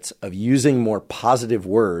benefits of using more positive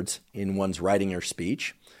words in one's writing or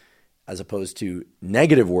speech, as opposed to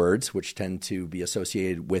negative words, which tend to be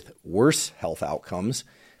associated with worse health outcomes,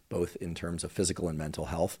 both in terms of physical and mental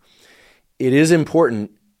health, it is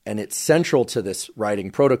important and it's central to this writing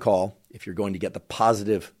protocol, if you're going to get the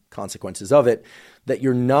positive consequences of it, that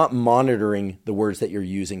you're not monitoring the words that you're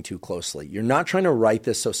using too closely. You're not trying to write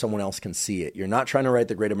this so someone else can see it. You're not trying to write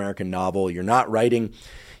the great American novel. You're not writing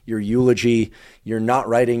your eulogy. You're not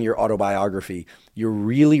writing your autobiography. You're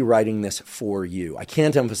really writing this for you. I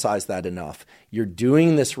can't emphasize that enough. You're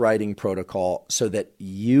doing this writing protocol so that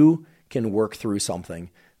you can work through something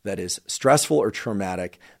that is stressful or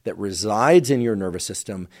traumatic, that resides in your nervous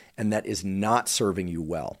system, and that is not serving you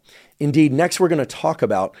well. Indeed, next we're going to talk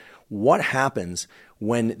about what happens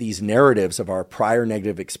when these narratives of our prior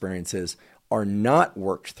negative experiences are not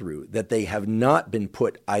worked through, that they have not been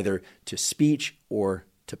put either to speech or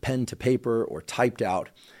to pen to paper or typed out.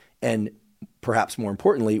 And perhaps more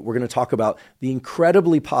importantly, we're going to talk about the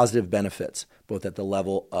incredibly positive benefits, both at the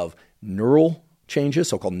level of neural changes,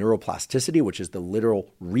 so-called neuroplasticity, which is the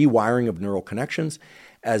literal rewiring of neural connections,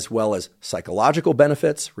 as well as psychological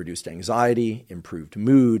benefits, reduced anxiety, improved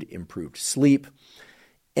mood, improved sleep,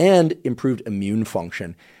 and improved immune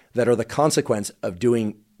function that are the consequence of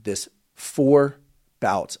doing this 4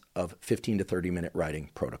 bouts of 15 to 30-minute writing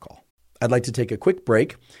protocol. I'd like to take a quick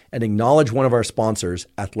break and acknowledge one of our sponsors,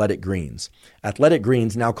 Athletic Greens. Athletic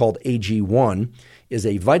Greens, now called AG1, is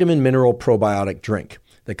a vitamin mineral probiotic drink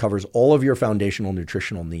that covers all of your foundational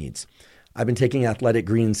nutritional needs. I've been taking Athletic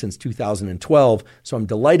Greens since 2012, so I'm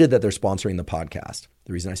delighted that they're sponsoring the podcast.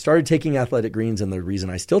 The reason I started taking Athletic Greens and the reason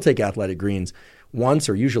I still take Athletic Greens once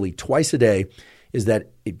or usually twice a day is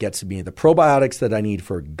that it gets me the probiotics that I need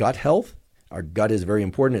for gut health. Our gut is very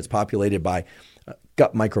important. It's populated by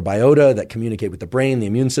gut microbiota that communicate with the brain, the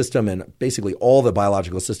immune system, and basically all the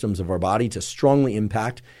biological systems of our body to strongly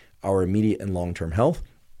impact our immediate and long-term health.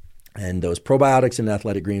 And those probiotics in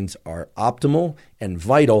Athletic Greens are optimal and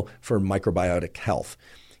vital for microbiotic health.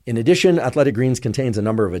 In addition, Athletic Greens contains a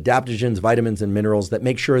number of adaptogens, vitamins, and minerals that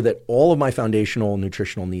make sure that all of my foundational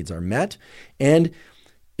nutritional needs are met, and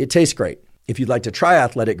it tastes great. If you'd like to try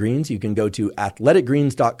Athletic Greens, you can go to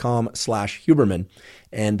athleticgreens.com/Huberman,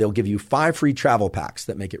 and they'll give you 5 free travel packs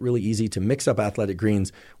that make it really easy to mix up Athletic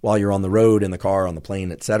Greens while you're on the road, in the car, on the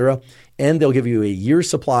plane, etc. And they'll give you a year's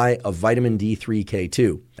supply of vitamin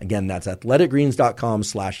D3K2. Again, that's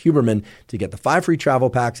athleticgreens.com/Huberman to get the 5 free travel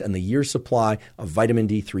packs and the year's supply of vitamin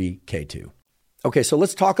D3K2. Okay, so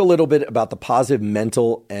let's talk a little bit about the positive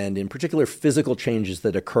mental and in particular physical changes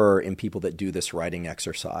that occur in people that do this writing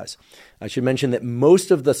exercise. I should mention that most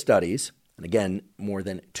of the studies, and again, more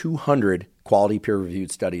than 200 quality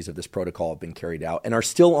peer-reviewed studies of this protocol have been carried out and are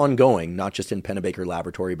still ongoing, not just in Pennebaker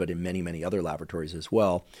Laboratory, but in many, many other laboratories as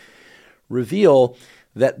well, reveal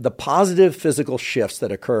that the positive physical shifts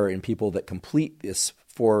that occur in people that complete this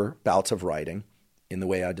 4 bouts of writing in the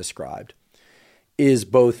way I described is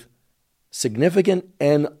both significant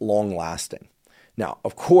and long-lasting. Now,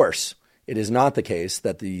 of course, it is not the case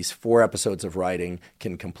that these 4 episodes of writing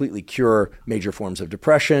can completely cure major forms of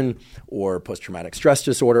depression or post-traumatic stress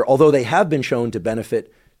disorder, although they have been shown to benefit,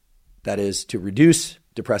 that is, to reduce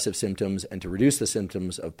depressive symptoms and to reduce the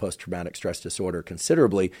symptoms of post-traumatic stress disorder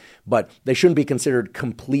considerably, but they shouldn't be considered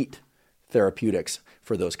complete therapeutics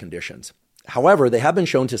for those conditions. However, they have been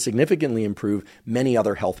shown to significantly improve many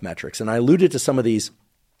other health metrics, and I alluded to some of these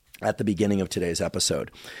at the beginning of today's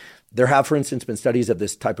episode. There have, for instance, been studies of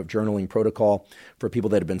this type of journaling protocol for people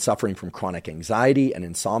that have been suffering from chronic anxiety and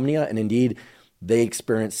insomnia, and indeed, they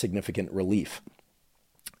experience significant relief.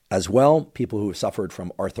 As well, people who have suffered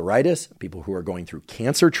from arthritis, people who are going through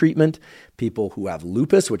cancer treatment, people who have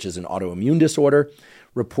lupus, which is an autoimmune disorder,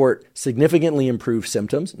 report significantly improved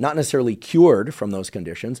symptoms, not necessarily cured from those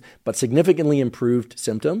conditions, but significantly improved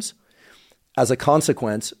symptoms as a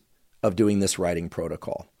consequence of doing this writing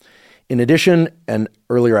protocol. In addition, and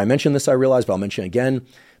earlier I mentioned this, I realized, but I'll mention again,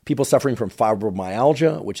 people suffering from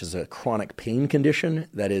fibromyalgia, which is a chronic pain condition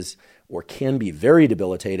that is or can be very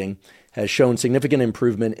debilitating, has shown significant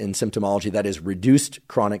improvement in symptomology, that is reduced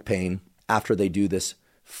chronic pain after they do this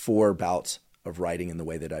 4 bouts of writing in the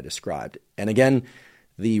way that I described. And again,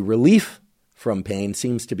 the relief from pain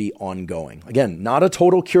seems to be ongoing. Again, not a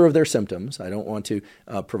total cure of their symptoms. I don't want to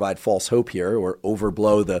provide false hope here or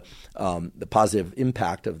overblow the positive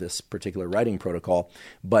impact of this particular writing protocol,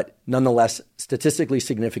 but nonetheless, statistically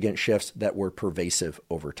significant shifts that were pervasive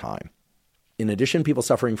over time. In addition, people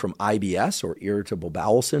suffering from IBS or irritable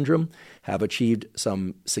bowel syndrome have achieved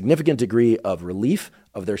some significant degree of relief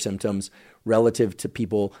of their symptoms relative to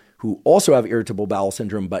people who also have irritable bowel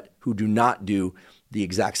syndrome, but who do not do the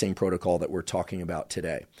exact same protocol that we're talking about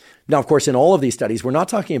today. Now, of course, in all of these studies, we're not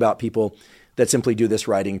talking about people that simply do this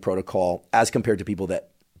writing protocol as compared to people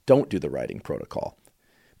that don't do the writing protocol.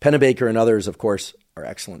 Pennebaker and others, of course, are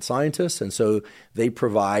excellent scientists, and so they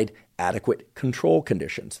provide adequate control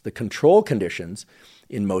conditions. The control conditions,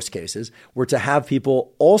 in most cases, were to have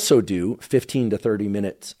people also do 15 to 30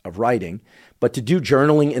 minutes of writing, but to do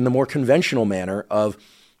journaling in the more conventional manner of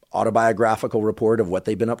autobiographical report of what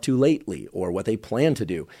they've been up to lately or what they plan to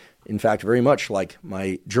do. In fact, very much like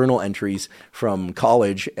my journal entries from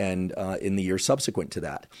college and in the years subsequent to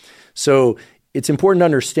that. So it's important to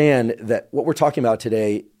understand that what we're talking about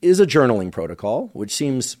today is a journaling protocol, which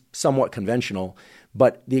seems somewhat conventional,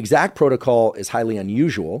 but the exact protocol is highly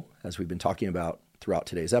unusual, as we've been talking about throughout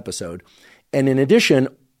today's episode. And in addition,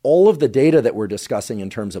 all of the data that we're discussing in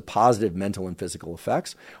terms of positive mental and physical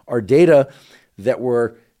effects are data that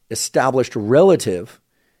were established relative,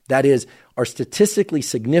 that is, are statistically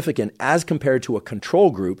significant as compared to a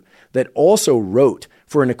control group that also wrote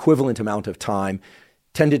for an equivalent amount of time,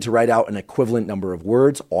 tended to write out an equivalent number of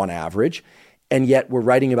words on average, and yet we're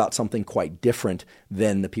writing about something quite different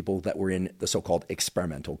than the people that were in the so-called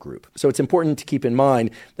experimental group. So it's important to keep in mind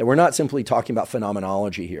that we're not simply talking about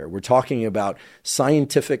phenomenology here. We're talking about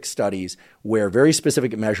scientific studies where very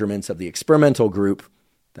specific measurements of the experimental group,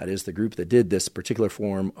 that is the group that did this particular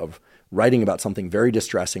form of writing about something very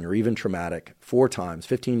distressing or even traumatic 4 times,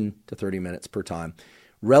 15 to 30 minutes per time,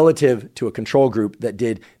 relative to a control group that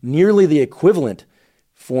did nearly the equivalent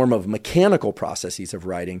form of mechanical processes of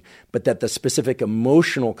writing, but that the specific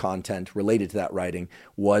emotional content related to that writing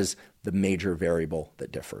was the major variable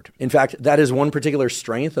that differed. In fact, that is one particular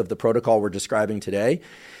strength of the protocol we're describing today,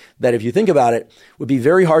 that if you think about it, would be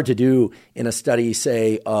very hard to do in a study,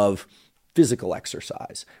 say, of physical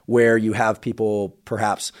exercise, where you have people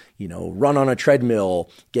perhaps, run on a treadmill,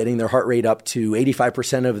 getting their heart rate up to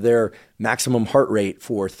 85% of their maximum heart rate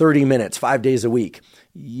for 30 minutes, 5 days a week.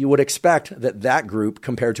 You would expect that that group,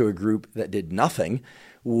 compared to a group that did nothing,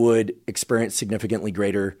 would experience significantly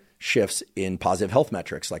greater shifts in positive health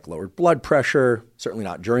metrics like lowered blood pressure, certainly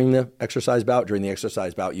not during the exercise bout. During the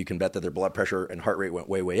exercise bout, you can bet that their blood pressure and heart rate went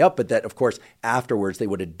way, way up, but that, of course, afterwards they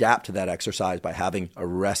would adapt to that exercise by having a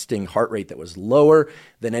resting heart rate that was lower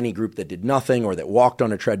than any group that did nothing or that walked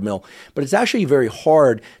on a treadmill. But it's actually very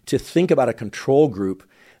hard to think about a control group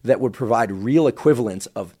that would provide real equivalents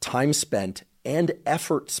of time spent and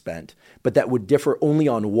effort spent, but that would differ only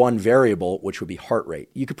on one variable, which would be heart rate.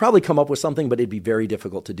 You could probably come up with something, but it'd be very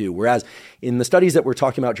difficult to do. Whereas in the studies that we're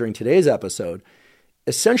talking about during today's episode,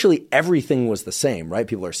 essentially everything was the same, right?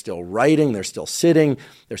 People are still writing, they're still sitting,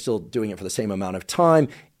 they're still doing it for the same amount of time.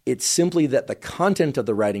 It's simply that the content of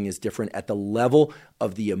the writing is different at the level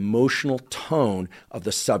of the emotional tone of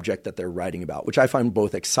the subject that they're writing about, which I find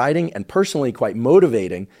both exciting and personally quite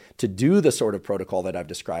motivating to do the sort of protocol that I've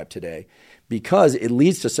described today, because it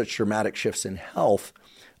leads to such dramatic shifts in health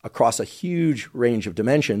across a huge range of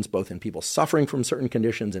dimensions, both in people suffering from certain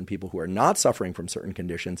conditions and people who are not suffering from certain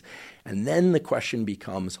conditions. And then the question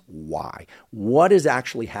becomes why? What is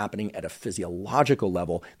actually happening at a physiological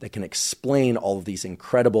level that can explain all of these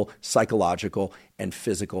incredible psychological and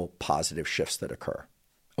physical positive shifts that occur?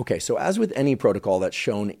 Okay, so as with any protocol that's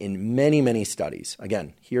shown in many, many studies,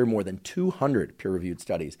 again, here more than 200 peer-reviewed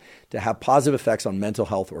studies, to have positive effects on mental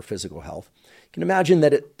health or physical health, you can imagine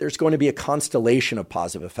that there's going to be a constellation of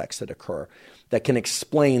positive effects that occur that can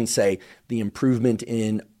explain, say, the improvement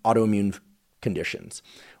in autoimmune conditions,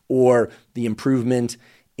 or the improvement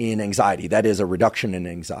in anxiety, that is a reduction in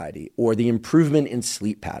anxiety, or the improvement in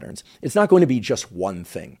sleep patterns. It's not going to be just one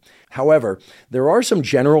thing. However, there are some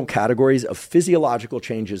general categories of physiological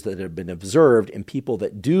changes that have been observed in people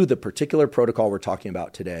that do the particular protocol we're talking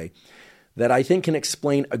about today that I think can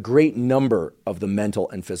explain a great number of the mental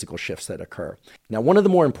and physical shifts that occur. Now, one of the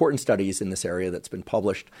more important studies in this area that's been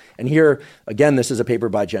published, and here, again, this is a paper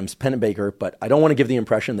by James Pennebaker, but I don't want to give the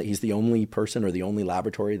impression that he's the only person or the only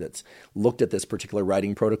laboratory that's looked at this particular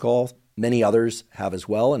writing protocol. Many others have as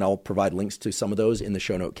well, and I'll provide links to some of those in the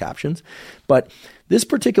show note captions. But this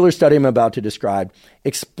particular study I'm about to describe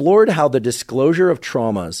explored how the disclosure of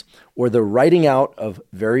traumas or the writing out of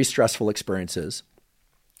very stressful experiences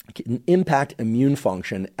can impact immune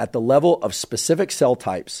function at the level of specific cell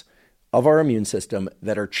types of our immune system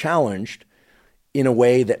that are challenged in a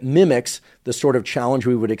way that mimics the sort of challenge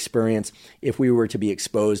we would experience if we were to be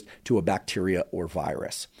exposed to a bacteria or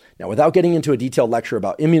virus. Now, without getting into a detailed lecture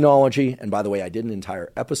about immunology, and by the way, I did an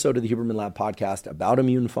entire episode of the Huberman Lab podcast about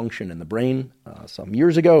immune function in the brain some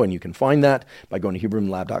years ago, and you can find that by going to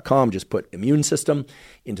hubermanlab.com. Just put immune system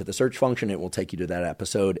into the search function. It will take you to that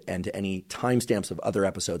episode and to any timestamps of other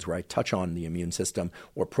episodes where I touch on the immune system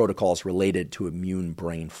or protocols related to immune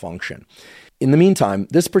brain function. In the meantime,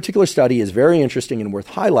 this particular study is very interesting and worth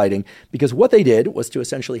highlighting because what they did was to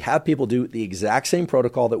essentially have people do the exact same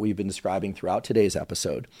protocol that we've been describing throughout today's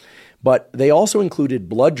episode, but they also included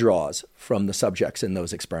blood draws from the subjects in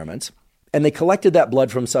those experiments, and they collected that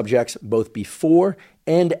blood from subjects both before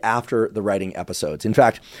and after the writing episodes. In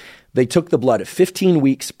fact, they took the blood 15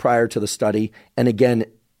 weeks prior to the study and again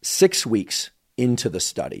 6 weeks into the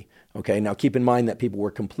study. Okay, now keep in mind that people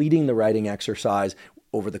were completing the writing exercise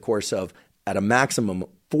over the course of at a maximum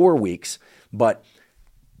 4 weeks, but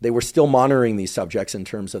they were still monitoring these subjects in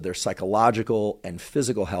terms of their psychological and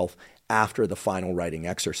physical health after the final writing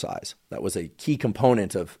exercise. That was a key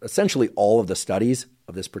component of essentially all of the studies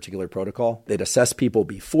of this particular protocol. They'd assess people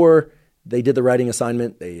before they did the writing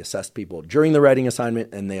assignment, they assessed people during the writing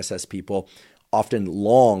assignment, and they assessed people often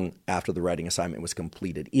long after the writing assignment was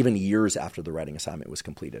completed, even years after the writing assignment was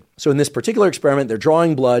completed. So in this particular experiment, they're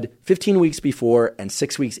drawing blood 15 weeks before and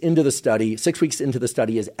 6 weeks into the study. 6 weeks into the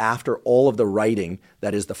study is after all of the writing,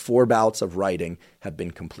 that is the 4 bouts of writing, have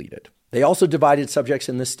been completed. They also divided subjects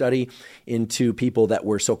in this study into people that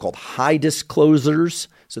were so-called high disclosers.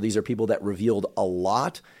 So these are people that revealed a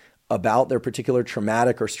lot about their particular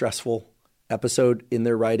traumatic or stressful episode in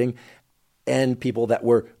their writing, and people that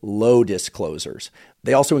were low disclosers.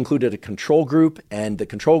 They also included a control group, and the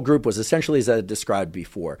control group was essentially as I described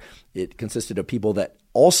before. It consisted of people that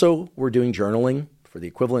also were doing journaling for the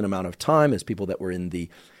equivalent amount of time as people that were in the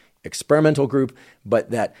experimental group,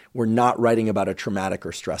 but that we're not writing about a traumatic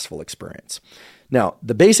or stressful experience. Now,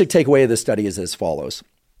 the basic takeaway of this study is as follows.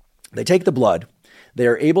 They take the blood. They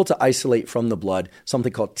are able to isolate from the blood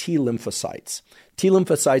something called T lymphocytes. T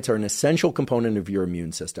lymphocytes are an essential component of your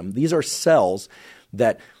immune system. These are cells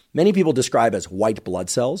that many people describe as white blood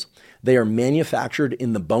cells. They are manufactured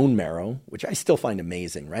in the bone marrow, which I still find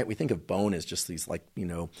amazing, right? We think of bone as just these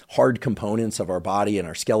hard components of our body and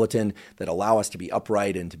our skeleton that allow us to be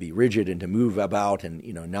upright and to be rigid and to move about and,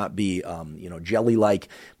 not be, jelly-like.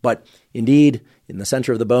 But indeed, in the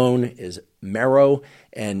center of the bone is marrow,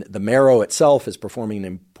 and the marrow itself is performing an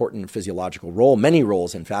important physiological role, many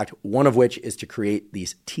roles, in fact, one of which is to create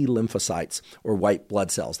these T lymphocytes or white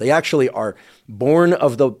blood cells. They actually are born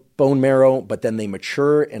of the bone marrow, but then they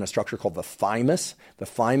mature in a structure called the thymus. The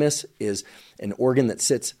thymus is an organ that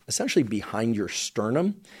sits essentially behind your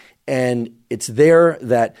sternum, and it's there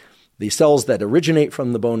that the cells that originate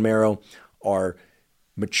from the bone marrow are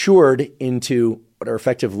matured into what are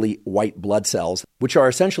effectively white blood cells, which are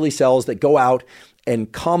essentially cells that go out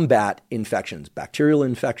and combat infections, bacterial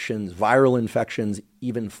infections, viral infections,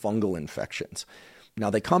 even fungal infections.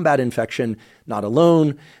 Now, they combat infection not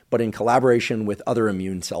alone, but in collaboration with other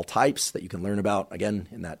immune cell types that you can learn about, again,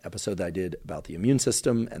 in that episode that I did about the immune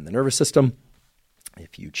system and the nervous system,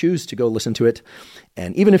 if you choose to go listen to it.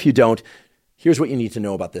 And even if you don't, here's what you need to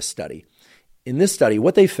know about this study. In this study,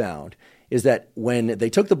 what they found is that when they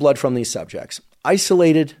took the blood from these subjects,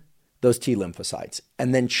 isolated those T lymphocytes,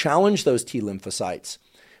 and then challenged those T lymphocytes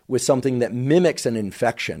with something that mimics an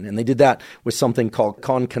infection, and they did that with something called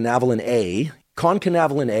concanavalin A.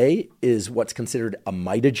 Concanavalin A is what's considered a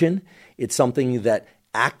mitogen. It's something that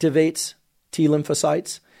activates T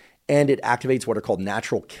lymphocytes, and it activates what are called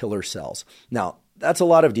natural killer cells. Now, that's a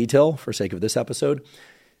lot of detail for sake of this episode.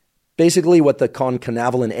 Basically, what the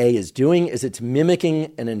concanavalin A is doing is it's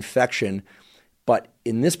mimicking an infection, but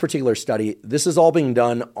in this particular study, this is all being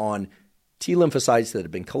done on T lymphocytes that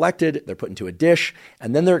have been collected, they're put into a dish,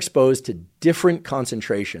 and then they're exposed to different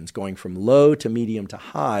concentrations going from low to medium to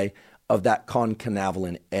high of that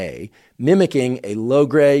concanavalin A, mimicking a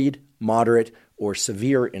low-grade, moderate, or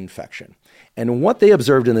severe infection. And what they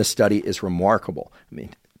observed in this study is remarkable. I mean,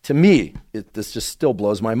 to me, this just still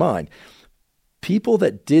blows my mind. People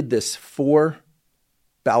that did this 4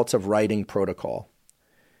 bouts of writing protocol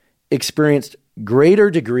experienced greater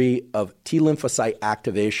degree of T lymphocyte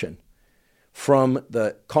activation from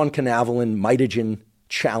the concanavalin mitogen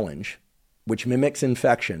challenge, which mimics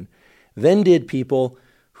infection, than did people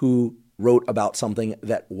who wrote about something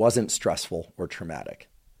that wasn't stressful or traumatic.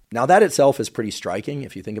 Now, that itself is pretty striking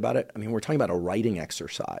if you think about it. I mean, we're talking about a writing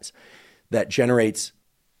exercise that generates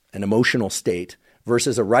an emotional state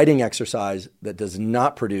versus a writing exercise that does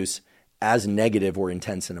not produce as negative or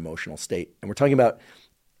intense an emotional state. And we're talking about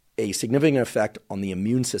a significant effect on the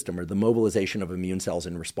immune system or the mobilization of immune cells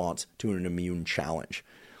in response to an immune challenge.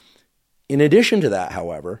 In addition to that,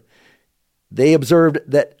 however, they observed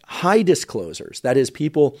that high disclosers, that is,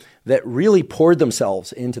 people that really poured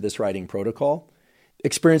themselves into this writing protocol,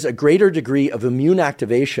 experienced a greater degree of immune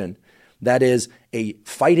activation, that is, a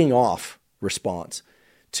fighting off response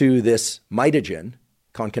to this mitogen,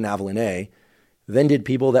 concanavalin A, than did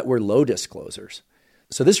people that were low disclosers.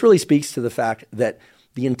 So this really speaks to the fact that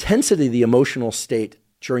the intensity of the emotional state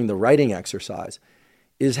during the writing exercise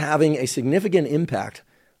is having a significant impact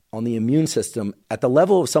on the immune system at the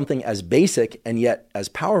level of something as basic and yet as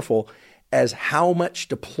powerful as how much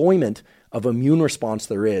deployment of immune response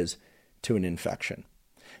there is to an infection.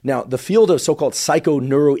 Now, the field of so-called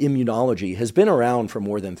psychoneuroimmunology has been around for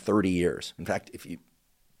more than 30 years. In fact, if you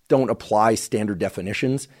don't apply standard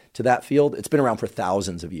definitions to that field, it's been around for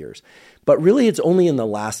thousands of years. But really, it's only in the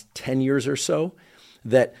last 10 years or so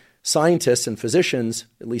that scientists and physicians,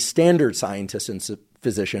 at least standard scientists and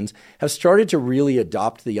physicians, have started to really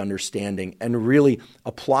adopt the understanding and really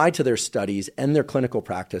apply to their studies and their clinical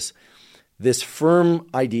practice this firm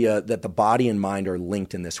idea that the body and mind are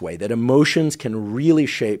linked in this way, that emotions can really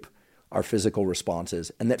shape our physical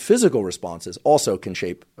responses, and that physical responses also can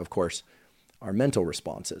shape, of course, our mental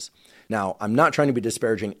responses. Now, I'm not trying to be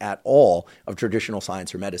disparaging at all of traditional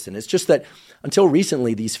science or medicine. It's just that until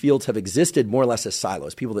recently, these fields have existed more or less as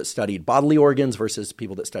silos. People that studied bodily organs versus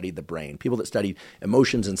people that studied the brain. People that studied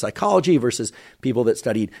emotions and psychology versus people that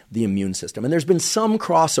studied the immune system. And there's been some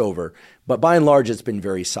crossover, but by and large, it's been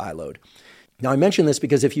very siloed. Now, I mention this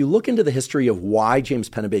because if you look into the history of why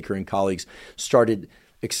James Pennebaker and colleagues started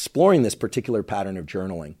exploring this particular pattern of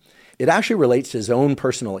journaling, it actually relates to his own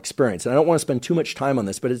personal experience. And I don't want to spend too much time on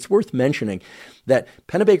this, but it's worth mentioning that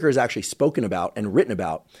Pennebaker has actually spoken about and written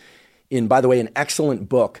about in, by the way, an excellent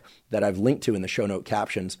book that I've linked to in the show note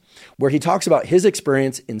captions, where he talks about his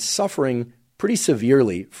experience in suffering pretty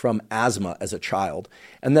severely from asthma as a child,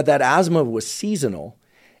 and that asthma was seasonal.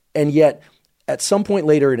 And yet, at some point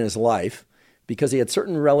later in his life, because he had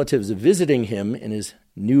certain relatives visiting him in his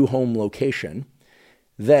new home location,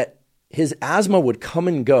 that his asthma would come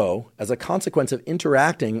and go as a consequence of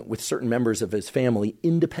interacting with certain members of his family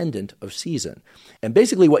independent of season. And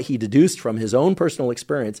basically what he deduced from his own personal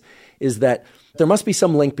experience is that there must be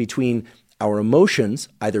some link between our emotions,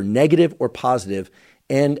 either negative or positive,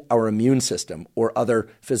 and our immune system or other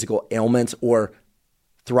physical ailments or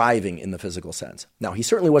thriving in the physical sense. Now, he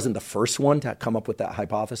certainly wasn't the first one to come up with that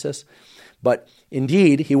hypothesis, but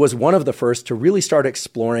indeed, he was one of the first to really start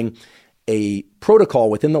exploring a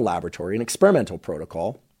protocol within the laboratory, an experimental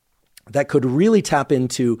protocol, that could really tap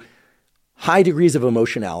into high degrees of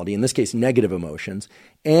emotionality, in this case, negative emotions,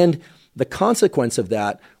 and the consequence of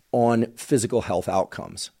that on physical health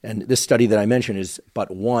outcomes. And this study that I mentioned is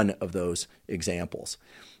but one of those examples.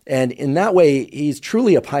 And in that way, he's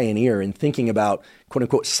truly a pioneer in thinking about, quote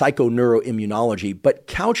unquote, psychoneuroimmunology, but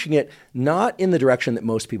couching it not in the direction that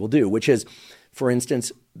most people do, which is, for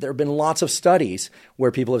instance, there have been lots of studies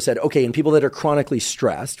where people have said, okay, in people that are chronically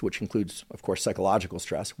stressed, which includes, of course, psychological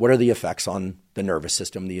stress, what are the effects on the nervous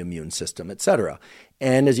system, the immune system, et cetera?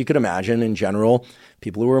 And as you could imagine, in general,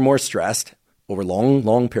 people who were more stressed over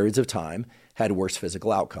long periods of time had worse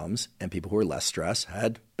physical outcomes, and people who were less stressed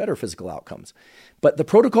had better physical outcomes. But the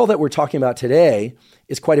protocol that we're talking about today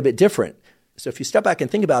is quite a bit different. So if you step back and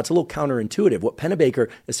think about it, it's a little counterintuitive. What Pennebaker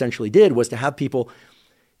essentially did was to have people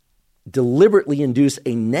deliberately induce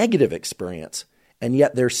a negative experience, and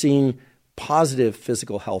yet they're seeing positive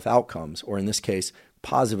physical health outcomes, or in this case,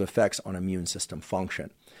 positive effects on immune system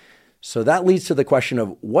function. So that leads to the question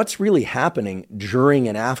of what's really happening during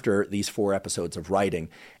and after these 4 episodes of writing.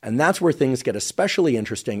 And that's where things get especially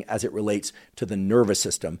interesting as it relates to the nervous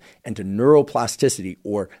system and to neuroplasticity,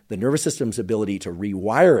 or the nervous system's ability to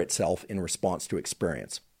rewire itself in response to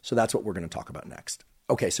experience. So that's what we're going to talk about next.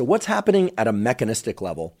 Okay, so what's happening at a mechanistic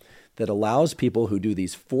level that allows people who do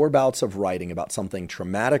these 4 bouts of writing about something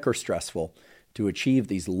traumatic or stressful to achieve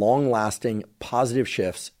these long-lasting positive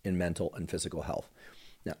shifts in mental and physical health?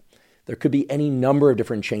 Now, there could be any number of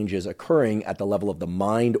different changes occurring at the level of the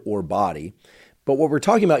mind or body, but what we're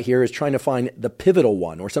talking about here is trying to find the pivotal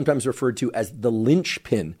one, or sometimes referred to as the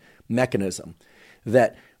linchpin mechanism,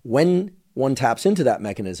 that when one taps into that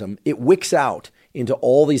mechanism, it wicks out into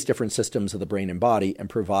all these different systems of the brain and body and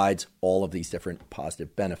provides all of these different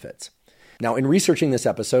positive benefits. Now, in researching this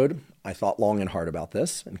episode, I thought long and hard about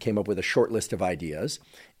this and came up with a short list of ideas.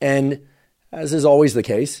 And as is always the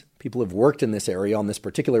case, people have worked in this area on this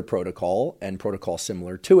particular protocol and protocols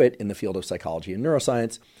similar to it in the field of psychology and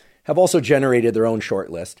neuroscience have also generated their own short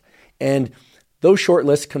list. And those short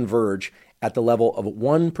lists converge at the level of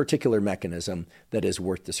one particular mechanism that is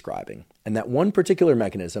worth describing. And that one particular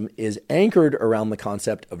mechanism is anchored around the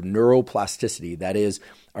concept of neuroplasticity, that is,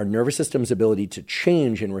 our nervous system's ability to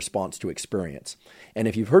change in response to experience. And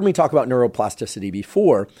if you've heard me talk about neuroplasticity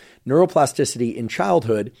before, neuroplasticity in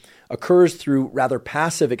childhood occurs through rather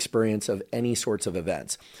passive experience of any sorts of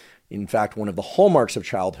events. In fact, one of the hallmarks of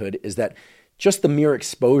childhood is that just the mere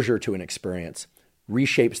exposure to an experience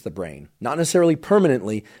reshapes the brain, not necessarily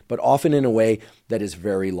permanently, but often in a way that is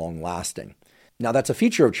very long-lasting. Now, that's a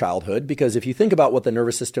feature of childhood because if you think about what the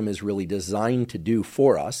nervous system is really designed to do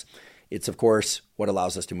for us, it's, of course, what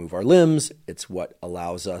allows us to move our limbs. It's what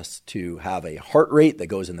allows us to have a heart rate that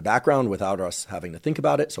goes in the background without us having to think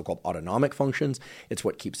about it, so-called autonomic functions. It's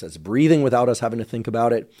what keeps us breathing without us having to think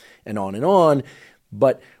about it, and on and on.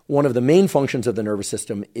 But one of the main functions of the nervous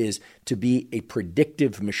system is to be a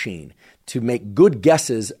predictive machine, to make good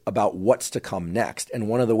guesses about what's to come next. And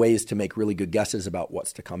one of the ways to make really good guesses about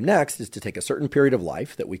what's to come next is to take a certain period of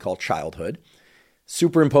life that we call childhood,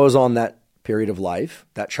 superimpose on that period of life,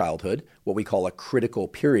 that childhood, what we call a critical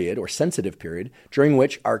period or sensitive period, during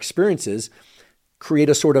which our experiences create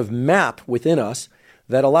a sort of map within us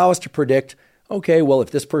that allow us to predict, okay, well,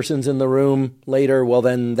 if this person's in the room later, well,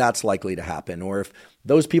 then that's likely to happen. Or if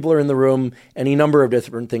those people are in the room, any number of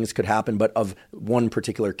different things could happen, but of one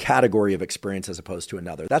particular category of experience as opposed to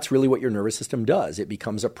another. That's really what your nervous system does. It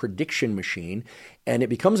becomes a prediction machine, and it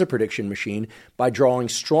becomes a prediction machine by drawing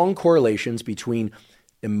strong correlations between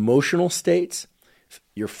emotional states,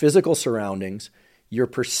 your physical surroundings, your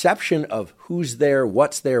perception of who's there,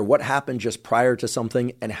 what happened just prior to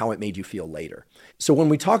something, and how it made you feel later. So when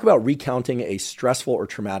we talk about recounting a stressful or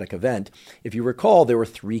traumatic event, if you recall, there were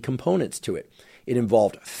 3 components to it. It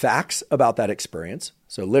involved facts about that experience,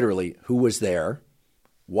 so literally who was there,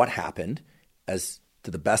 what happened, as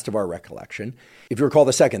to the best of our recollection. If you recall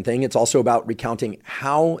the second thing, it's also about recounting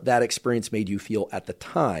how that experience made you feel at the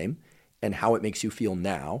time and how it makes you feel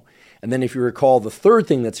now. And then if you recall the third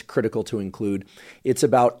thing that's critical to include, it's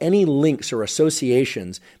about any links or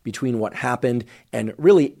associations between what happened and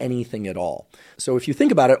really anything at all. So if you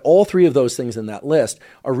think about it, all three of those things in that list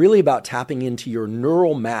are really about tapping into your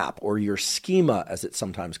neural map or your schema, as it's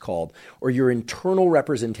sometimes called, or your internal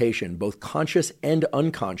representation, both conscious and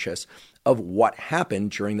unconscious, of what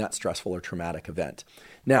happened during that stressful or traumatic event.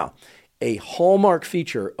 Now, a hallmark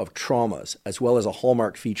feature of traumas, as well as a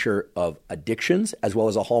hallmark feature of addictions, as well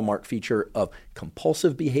as a hallmark feature of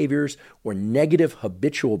compulsive behaviors or negative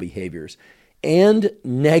habitual behaviors, and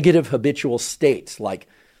negative habitual states like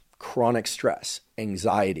chronic stress,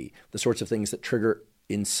 anxiety, the sorts of things that trigger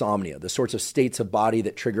insomnia, the sorts of states of body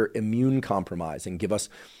that trigger immune compromise and give us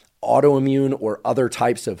autoimmune or other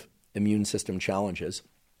types of immune system challenges,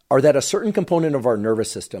 are that a certain component of our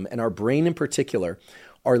nervous system, and our brain in particular,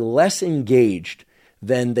 are less engaged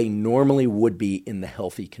than they normally would be in the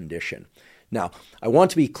healthy condition. Now, I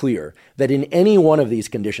want to be clear that in any one of these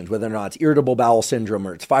conditions, whether or not it's irritable bowel syndrome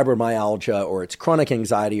or it's fibromyalgia or it's chronic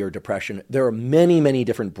anxiety or depression, there are many, many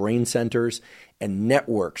different brain centers and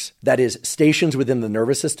networks, that is, stations within the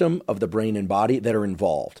nervous system of the brain and body that are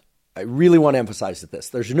involved. I really want to emphasize this.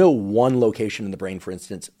 There's no one location in the brain, for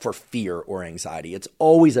instance, for fear or anxiety. It's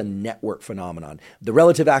always a network phenomenon, the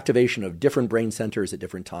relative activation of different brain centers at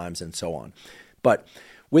different times and so on. But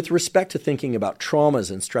with respect to thinking about traumas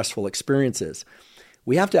and stressful experiences,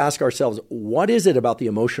 we have to ask ourselves, what is it about the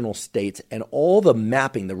emotional states and all the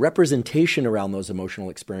mapping, the representation around those emotional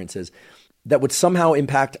experiences that would somehow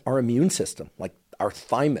impact our immune system, like our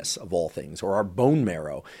thymus of all things, or our bone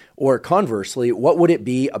marrow? Or conversely, what would it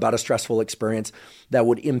be about a stressful experience that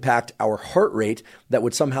would impact our heart rate that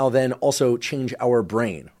would somehow then also change our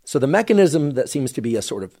brain? So the mechanism that seems to be a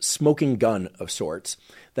sort of smoking gun of sorts,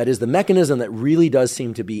 that is the mechanism that really does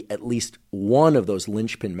seem to be at least one of those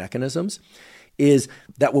linchpin mechanisms, is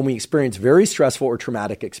that when we experience very stressful or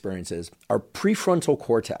traumatic experiences, our prefrontal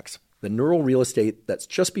cortex, the neural real estate that's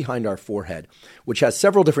just behind our forehead, which has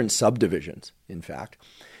several different subdivisions, in fact,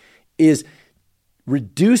 is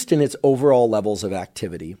reduced in its overall levels of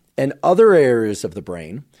activity, and other areas of the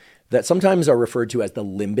brain that sometimes are referred to as the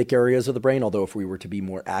limbic areas of the brain, although if we were to be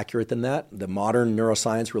more accurate than that, the modern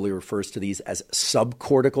neuroscience really refers to these as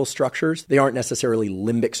subcortical structures. They aren't necessarily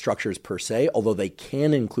limbic structures per se, although they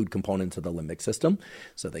can include components of the limbic system.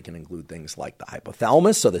 So they can include things like the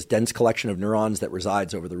hypothalamus, so this dense collection of neurons that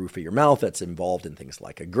resides over the roof of your mouth that's involved in things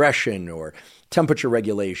like aggression or temperature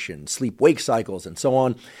regulation, sleep-wake cycles, and so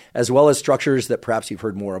on, as well as structures that perhaps you've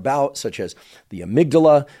heard more about, such as the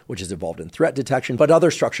amygdala, which is involved in threat detection, but other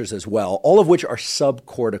structures as well, all of which are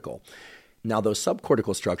subcortical. Now, those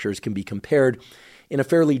subcortical structures can be compared in a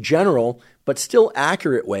fairly general but still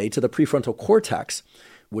accurate way to the prefrontal cortex,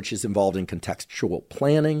 which is involved in contextual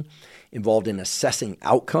planning, involved in assessing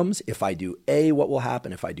outcomes. If I do A, what will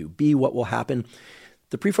happen? If I do B, what will happen?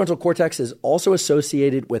 The prefrontal cortex is also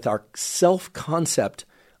associated with our self-concept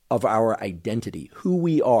of our identity, who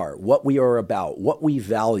we are, what we are about, what we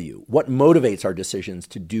value, what motivates our decisions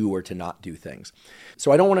to do or to not do things.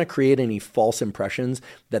 So I don't want to create any false impressions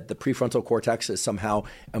that the prefrontal cortex is somehow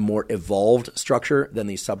a more evolved structure than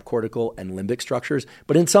these subcortical and limbic structures,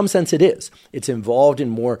 but in some sense it is. It's involved in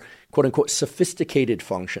more quote-unquote sophisticated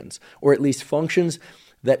functions, or at least functions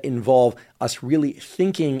that involve us really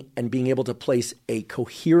thinking and being able to place a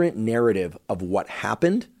coherent narrative of what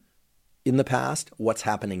happened in the past, what's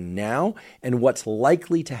happening now, and what's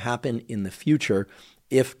likely to happen in the future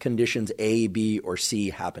if conditions A, B, or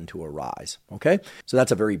C happen to arise. Okay? So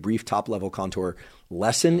that's a very brief top-level contour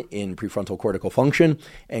lesson in prefrontal cortical function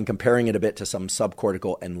and comparing it a bit to some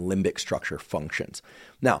subcortical and limbic structure functions.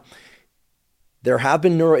 Now, there have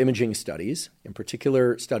been neuroimaging studies, in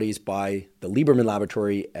particular studies by the Lieberman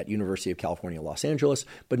Laboratory at University of California, Los Angeles,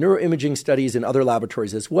 but neuroimaging studies in other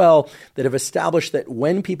laboratories as well that have established that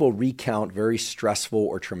when people recount very stressful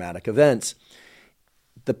or traumatic events,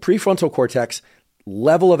 the prefrontal cortex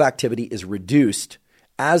level of activity is reduced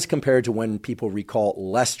as compared to when people recall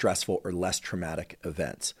less stressful or less traumatic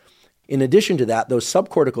events. In addition to that, those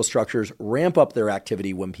subcortical structures ramp up their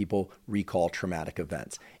activity when people recall traumatic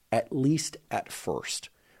events, at least at first.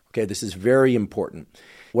 Okay, this is very important.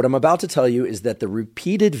 What I'm about to tell you is that the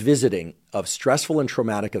repeated visiting of stressful and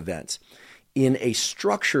traumatic events in a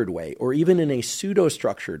structured way, or even in a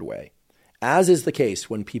pseudo-structured way, as is the case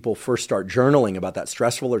when people first start journaling about that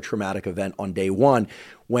stressful or traumatic event on day one,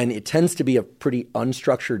 when it tends to be a pretty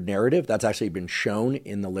unstructured narrative, that's actually been shown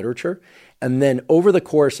in the literature. And then over the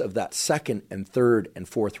course of that second and third and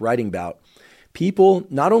fourth writing bout, people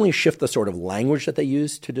not only shift the sort of language that they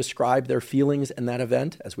use to describe their feelings in that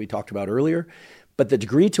event, as we talked about earlier, but the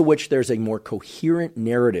degree to which there's a more coherent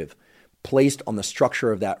narrative placed on the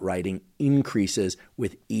structure of that writing increases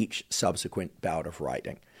with each subsequent bout of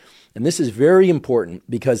writing. And this is very important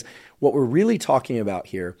because what we're really talking about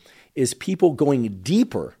here is people going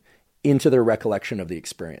deeper into their recollection of the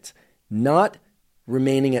experience, not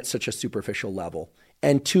remaining at such a superficial level.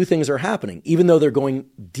 And two things are happening. Even though they're going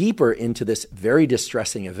deeper into this very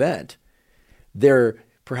distressing event, they're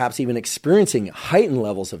perhaps even experiencing heightened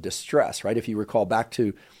levels of distress, right? If you recall back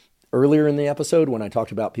to earlier in the episode when I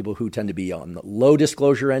talked about people who tend to be on the low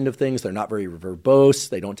disclosure end of things, they're not very verbose,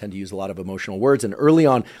 they don't tend to use a lot of emotional words, and early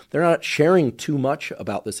on, they're not sharing too much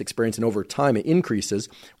about this experience, and over time it increases,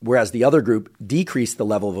 whereas the other group decreased the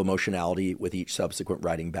level of emotionality with each subsequent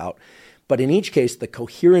writing bout. But in each case, the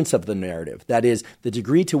coherence of the narrative, that is, the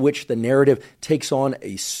degree to which the narrative takes on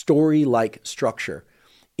a story-like structure,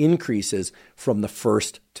 increases from the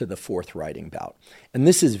first to the fourth writing bout. And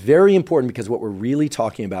this is very important because what we're really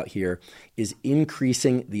talking about here is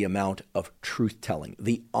increasing the amount of truth-telling,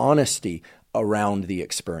 the honesty around the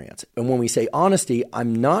experience. And when we say honesty,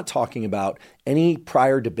 I'm not talking about any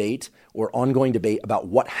prior debate or ongoing debate about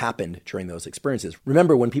what happened during those experiences.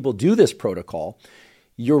 Remember, when people do this protocol,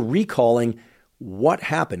 you're recalling what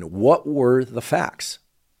happened. What were the facts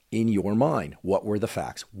in your mind? What were the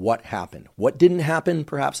facts? What happened? What didn't happen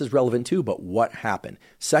perhaps is relevant too, but what happened?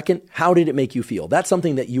 Second, how did it make you feel? That's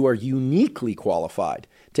something that you are uniquely qualified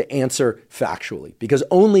to answer factually because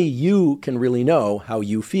only you can really know how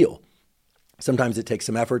you feel. Sometimes it takes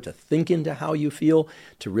some effort to think into how you feel,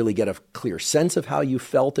 to really get a clear sense of how you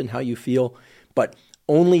felt and how you feel, but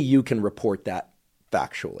only you can report that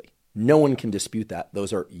factually. No one can dispute that.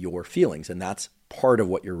 Those are your feelings, and that's part of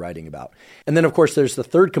what you're writing about. And then, of course, there's the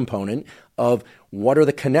third component of what are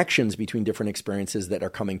the connections between different experiences that are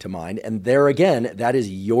coming to mind. And there again, that is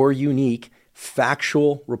your unique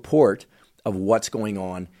factual report of what's going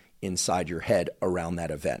on inside your head around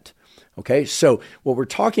that event. Okay, so what we're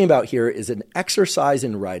talking about here is an exercise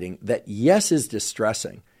in writing that, yes, is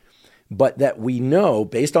distressing, but that we know,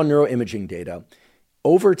 based on neuroimaging data,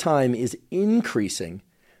 over time is increasing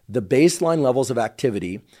the baseline levels of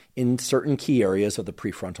activity in certain key areas of the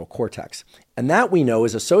prefrontal cortex. And that we know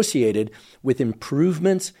is associated with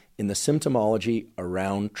improvements in the symptomology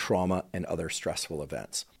around trauma and other stressful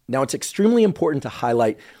events. Now, it's extremely important to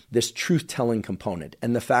highlight this truth-telling component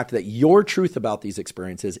and the fact that your truth about these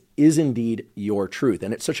experiences is indeed your truth.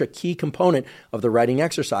 And it's such a key component of the writing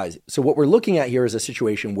exercise. So what we're looking at here is a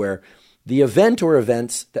situation where the event or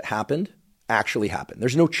events that happened actually happened.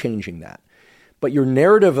 There's no changing that. But your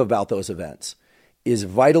narrative about those events is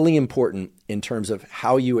vitally important in terms of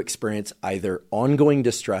how you experience either ongoing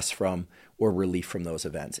distress from or relief from those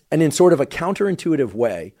events. And in sort of a counterintuitive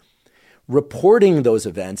way, reporting those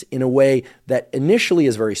events in a way that initially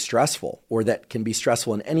is very stressful or that can be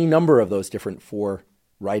stressful in any number of those different four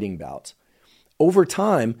writing bouts, over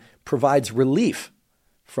time provides relief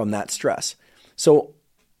from that stress. So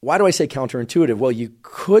why do I say counterintuitive? Well, you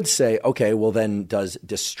could say, okay, well then does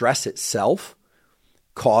distress itself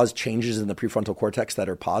cause changes in the prefrontal cortex that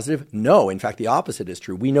are positive? No, in fact, the opposite is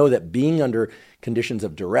true. We know that being under conditions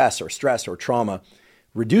of duress or stress or trauma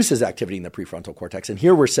reduces activity in the prefrontal cortex. And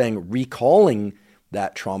here we're saying recalling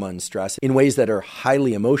that trauma and stress in ways that are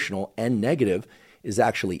highly emotional and negative is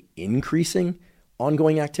actually increasing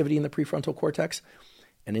ongoing activity in the prefrontal cortex.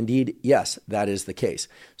 And indeed, yes, that is the case.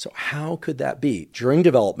 So how could that be? During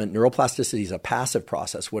development, neuroplasticity is a passive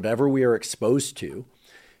process. Whatever we are exposed to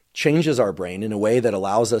changes our brain in a way that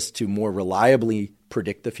allows us to more reliably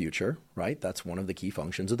predict the future, right? That's one of the key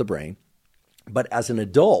functions of the brain. But as an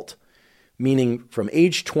adult, meaning from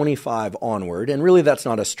age 25 onward, and really that's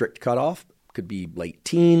not a strict cutoff, could be late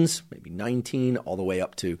teens, maybe 19, all the way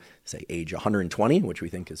up to, say, age 120, which we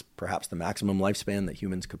think is perhaps the maximum lifespan that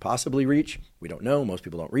humans could possibly reach. We don't know. Most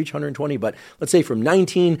people don't reach 120, but let's say from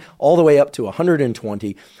 19 all the way up to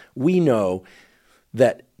 120, we know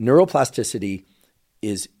that neuroplasticity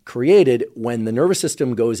is created when the nervous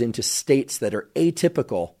system goes into states that are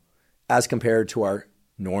atypical as compared to our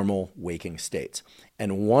normal waking states.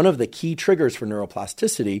 And one of the key triggers for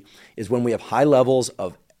neuroplasticity is when we have high levels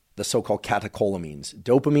of the so-called catecholamines,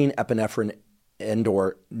 dopamine, epinephrine, and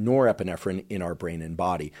or norepinephrine in our brain and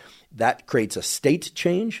body. That creates a state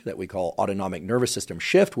change that we call autonomic nervous system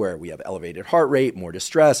shift, where we have elevated heart rate, more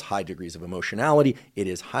distress, high degrees of emotionality. It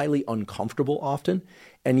is highly uncomfortable often.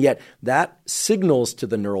 And yet that signals to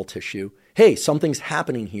the neural tissue, hey, something's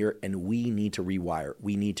happening here and we need to rewire.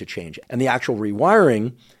 We need to change. And the actual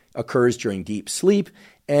rewiring occurs during deep sleep.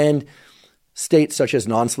 And states such as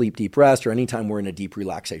non-sleep deep rest or anytime we're in a deep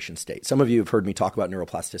relaxation state. Some of you have heard me talk about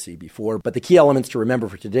neuroplasticity before, but the key elements to remember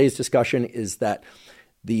for today's discussion is that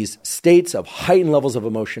these states of heightened levels of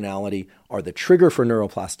emotionality are the trigger for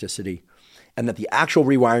neuroplasticity, and that the actual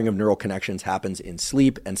rewiring of neural connections happens in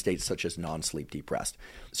sleep and states such as non-sleep deep rest.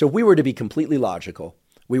 So if we were to be completely logical,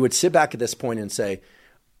 we would sit back at this point and say,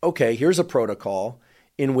 okay, here's a protocol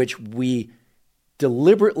in which we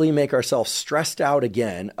deliberately make ourselves stressed out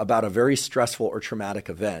again about a very stressful or traumatic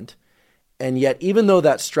event. And yet, even though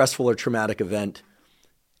that stressful or traumatic event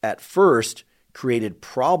at first created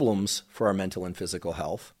problems for our mental and physical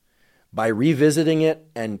health, by revisiting it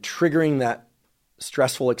and triggering that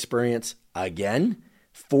stressful experience again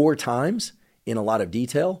 4 times in a lot of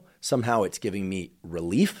detail, somehow it's giving me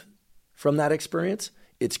relief from that experience.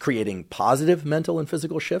 It's creating positive mental and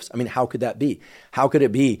physical shifts. I mean, how could that be? How could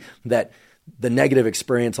it be that the negative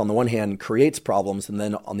experience on the one hand creates problems, and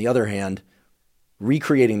then on the other hand,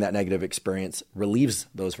 recreating that negative experience relieves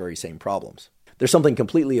those very same problems? There's something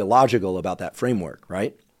completely illogical about that framework,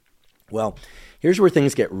 right? Well, here's where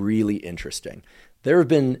things get really interesting. There have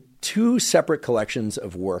been 2 separate collections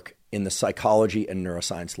of work in the psychology and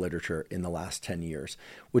neuroscience literature in the last 10 years,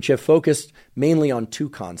 which have focused mainly on 2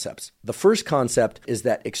 concepts. The first concept is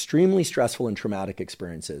that extremely stressful and traumatic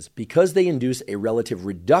experiences, because they induce a relative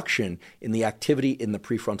reduction in the activity in the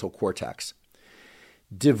prefrontal cortex,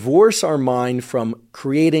 divorce our mind from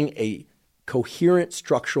creating a coherent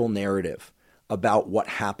structural narrative about what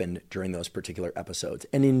happened during those particular episodes.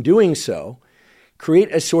 And in doing so, create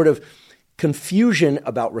a sort of confusion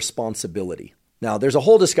about responsibility. Now, there's a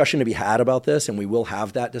whole discussion to be had about this, and we will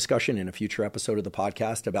have that discussion in a future episode of the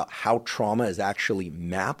podcast about how trauma is actually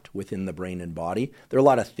mapped within the brain and body. There are a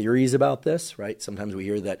lot of theories about this, right? Sometimes we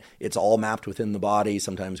hear that it's all mapped within the body.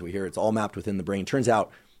 Sometimes we hear it's all mapped within the brain. Turns out,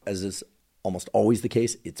 as is almost always the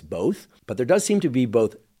case, it's both. But there does seem to be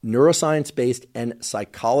both neuroscience-based and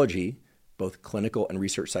psychology, both clinical and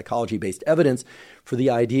research psychology-based evidence for the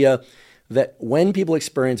idea that when people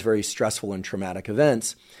experience very stressful and traumatic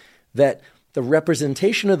events, that the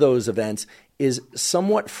representation of those events is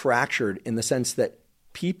somewhat fractured in the sense that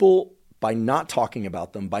people, by not talking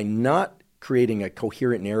about them, by not creating a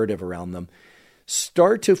coherent narrative around them,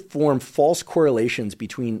 start to form false correlations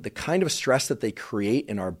between the kind of stress that they create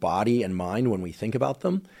in our body and mind when we think about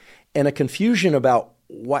them, and a confusion about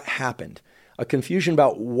what happened, a confusion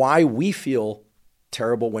about why we feel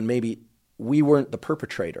terrible when maybe we weren't the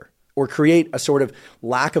perpetrator, or create a sort of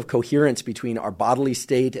lack of coherence between our bodily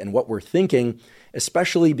state and what we're thinking,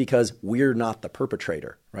 especially because we're not the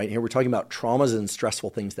perpetrator, right? Here we're talking about traumas and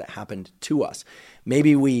stressful things that happened to us.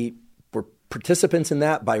 Maybe we were participants in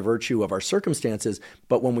that by virtue of our circumstances,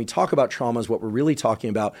 but when we talk about traumas, what we're really talking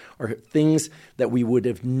about are things that we would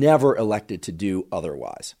have never elected to do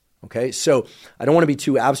otherwise. Okay, so I don't want to be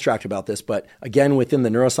too abstract about this, but again, within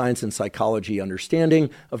the neuroscience and psychology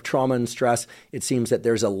understanding of trauma and stress, it seems that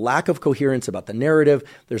there's a lack of coherence about the narrative.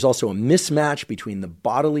 There's also a mismatch between the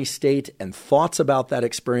bodily state and thoughts about that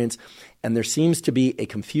experience. And there seems to be a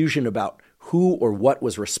confusion about who or what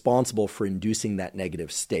was responsible for inducing that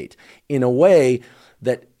negative state in a way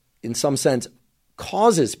that, in some sense,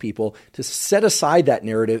 causes people to set aside that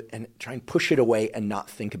narrative and try and push it away and not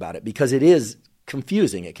think about it, because it is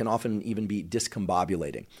confusing. It can often even be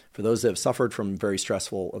discombobulating. For those that have suffered from very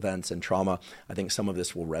stressful events and trauma, I think some of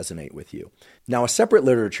this will resonate with you. Now, a separate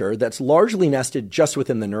literature that's largely nested just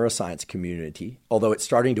within the neuroscience community, although it's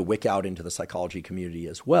starting to wick out into the psychology community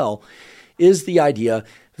as well, is the idea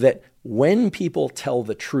that when people tell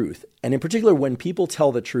the truth, and in particular when people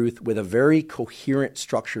tell the truth with a very coherent,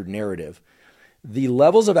 structured narrative, the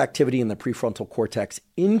levels of activity in the prefrontal cortex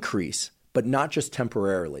increase, but not just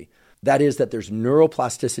temporarily. That is, that there's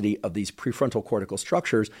neuroplasticity of these prefrontal cortical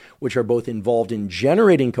structures, which are both involved in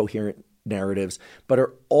generating coherent narratives, but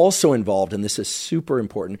are also involved, and this is super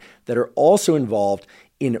important, that are also involved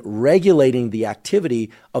in regulating the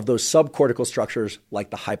activity of those subcortical structures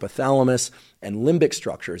like the hypothalamus and limbic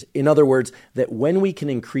structures. In other words, that when we can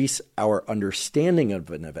increase our understanding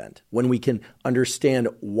of an event, when we can understand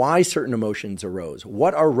why certain emotions arose,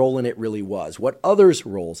 what our role in it really was, what others'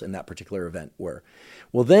 roles in that particular event were,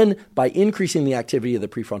 well then, by increasing the activity of the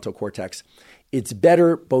prefrontal cortex, it's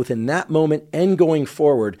better both in that moment and going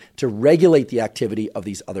forward to regulate the activity of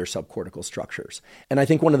these other subcortical structures. And I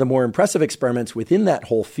think one of the more impressive experiments within that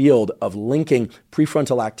whole field of linking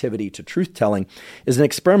prefrontal activity to truth-telling is an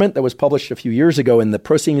experiment that was published a few years ago in the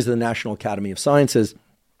Proceedings of the National Academy of Sciences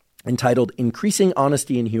entitled Increasing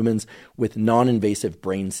Honesty in Humans with Non-Invasive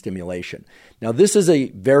Brain Stimulation. Now, this is a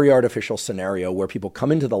very artificial scenario where people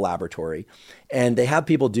come into the laboratory and they have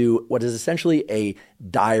people do what is essentially a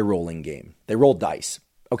die rolling game. They roll dice.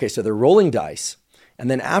 Okay, so they're rolling dice, and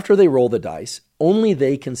then after they roll the dice, only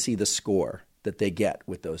they can see the score that they get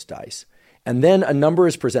with those dice. And then a number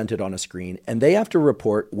is presented on a screen, and they have to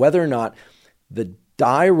report whether or not the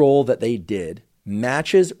die roll that they did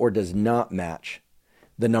matches or does not match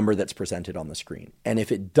the number that's presented on the screen. And if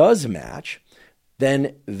it does match,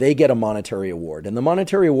 then they get a monetary award. And the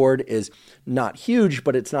monetary award is not huge,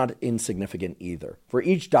 but it's not insignificant either. For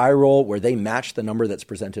each die roll where they match the number that's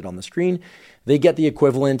presented on the screen, they get the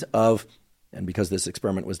equivalent of, and because this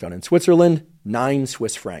experiment was done in Switzerland, 9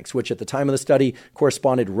 Swiss francs, which at the time of the study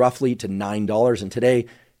corresponded roughly to $9, and today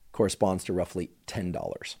corresponds to roughly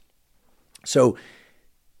 $10. So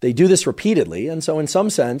they do this repeatedly, and so in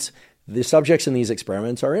some sense, the subjects in these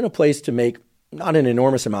experiments are in a place to make not an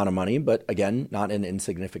enormous amount of money, but again, not an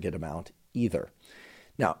insignificant amount either.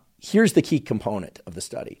 Now, here's the key component of the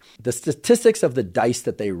study. The statistics of the dice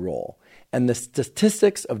that they roll and the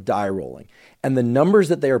statistics of die rolling and the numbers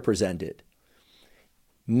that they are presented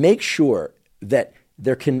make sure that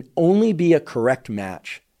there can only be a correct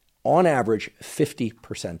match on average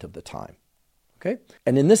 50% of the time. Okay?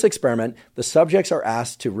 And in this experiment, the subjects are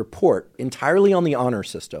asked to report entirely on the honor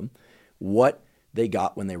system what they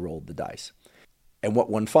got when they rolled the dice. And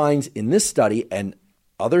what one finds in this study and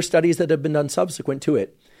other studies that have been done subsequent to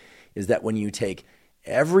it is that when you take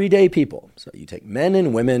everyday people, so you take men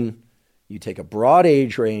and women, you take a broad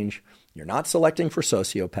age range, you're not selecting for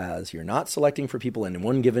sociopaths, you're not selecting for people in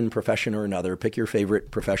one given profession or another. Pick your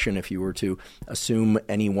favorite profession if you were to assume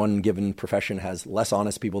any one given profession has less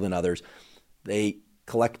honest people than others. They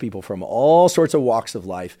collect people from all sorts of walks of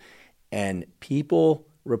life, and people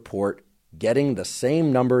report getting the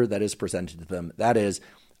same number that is presented to them. That is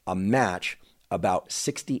a match about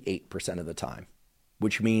 68% of the time,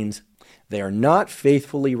 which means they are not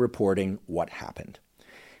faithfully reporting what happened.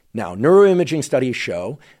 Now, neuroimaging studies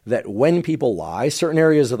show that when people lie, certain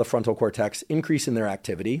areas of the frontal cortex increase in their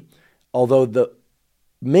activity, although the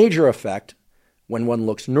major effect when one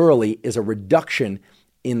looks neurally is a reduction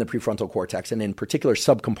in the prefrontal cortex, and in particular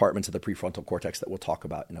subcompartments of the prefrontal cortex that we'll talk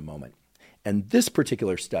about in a moment. And this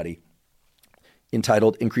particular study,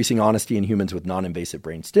 entitled Increasing Honesty in Humans with Non-Invasive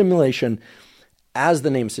Brain Stimulation, as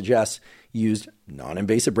the name suggests, used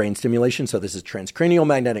non-invasive brain stimulation. So this is transcranial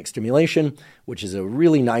magnetic stimulation, which is a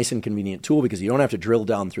really nice and convenient tool because you don't have to drill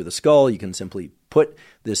down through the skull. You can simply put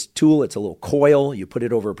this tool, it's a little coil, you put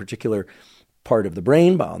it over a particular part of the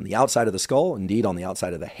brain on the outside of the skull, indeed on the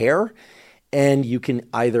outside of the hair, and you can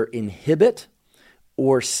either inhibit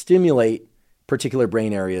or stimulate particular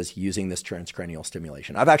brain areas using this transcranial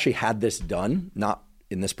stimulation. I've actually had this done, not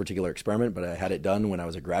in this particular experiment, but I had it done when I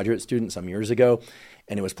was a graduate student some years ago,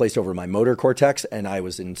 and it was placed over my motor cortex, and I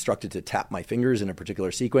was instructed to tap my fingers in a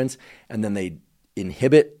particular sequence, and then they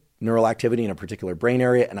inhibit neural activity in a particular brain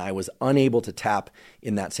area, and I was unable to tap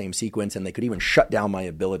in that same sequence, and they could even shut down my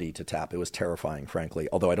ability to tap. It was terrifying, frankly,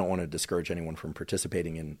 although I don't want to discourage anyone from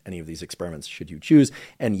participating in any of these experiments should you choose.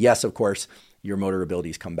 And yes, of course, your motor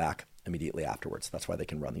abilities come back immediately afterwards. That's why they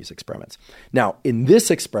can run these experiments. Now, in this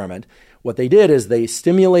experiment, what they did is they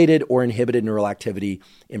stimulated or inhibited neural activity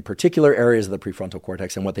in particular areas of the prefrontal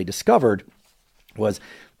cortex, and what they discovered was,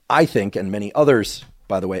 I think, and many others,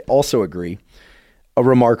 by the way, also agree, a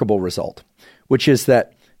remarkable result, which is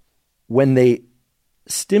that when they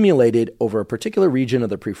stimulated over a particular region of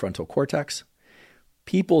the prefrontal cortex,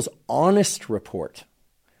 people's honest report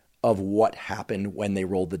of what happened when they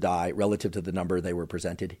rolled the die relative to the number they were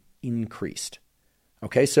presented increased.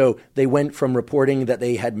 Okay, so they went from reporting that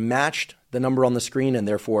they had matched the number on the screen and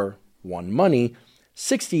therefore won money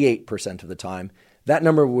 68% of the time. That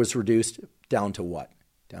number was reduced down to what?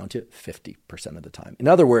 Down to 50% of the time. In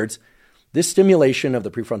other words, this stimulation of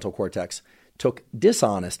the prefrontal cortex took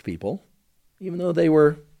dishonest people, even though they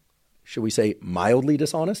were, should we say, mildly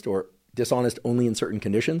dishonest or dishonest only in certain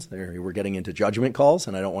conditions. There, we're getting into judgment calls,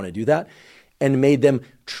 and I don't want to do that, and made them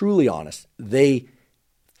truly honest. They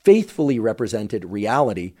faithfully represented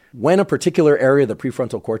reality when a particular area of the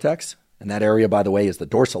prefrontal cortex, and that area, by the way, is the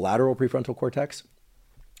dorsolateral prefrontal cortex,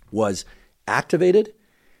 was activated.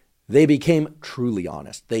 They became truly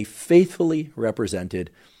honest. They faithfully represented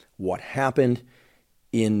what happened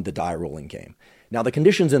in the die rolling game. Now, the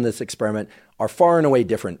conditions in this experiment are far and away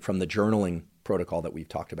different from the journaling protocol that we've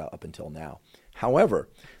talked about up until now. However,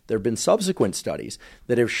 there have been subsequent studies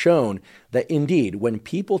that have shown that indeed, when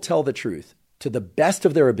people tell the truth to the best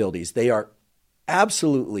of their abilities, they are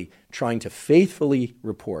absolutely trying to faithfully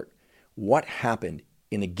report what happened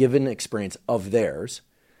in a given experience of theirs,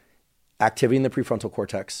 activity in the prefrontal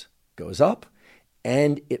cortex goes up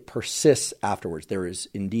and it persists afterwards. There is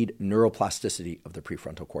indeed neuroplasticity of the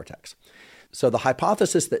prefrontal cortex. So the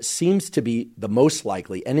hypothesis that seems to be the most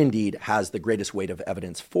likely, and indeed has the greatest weight of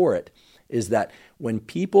evidence for it, is that when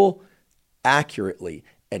people accurately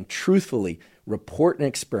and truthfully report an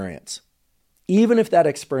experience, even if that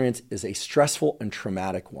experience is a stressful and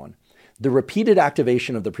traumatic one, the repeated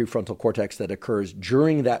activation of the prefrontal cortex that occurs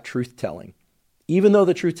during that truth-telling, even though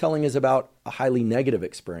the truth-telling is about a highly negative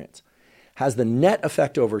experience, has the net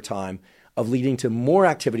effect over time of leading to more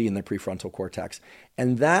activity in the prefrontal cortex.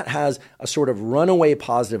 And that has a sort of runaway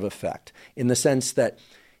positive effect in the sense that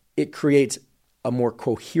it creates a more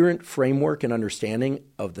coherent framework and understanding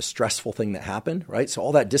of the stressful thing that happened, right? So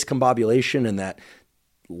all that discombobulation and that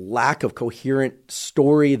lack of coherent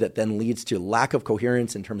story that then leads to lack of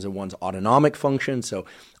coherence in terms of one's autonomic function, so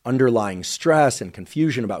underlying stress and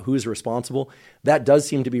confusion about who's responsible, that does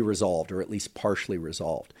seem to be resolved, or at least partially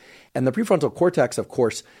resolved. And the prefrontal cortex, of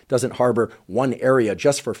course, doesn't harbor one area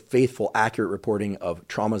just for faithful, accurate reporting of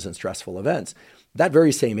traumas and stressful events. That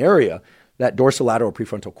very same area, that dorsolateral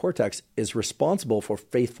prefrontal cortex, is responsible for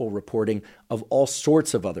faithful reporting of all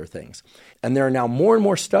sorts of other things. And there are now more and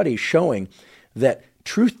more studies showing that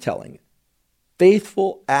truth-telling,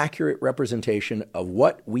 faithful, accurate representation of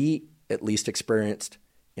what we at least experienced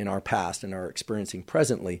in our past and are experiencing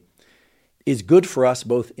presently is good for us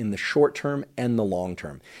both in the short term and the long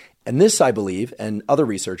term. And this, I believe, and other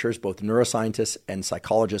researchers, both neuroscientists and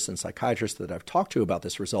psychologists and psychiatrists that I've talked to about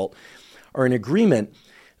this result, are in agreement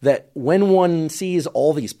that when one sees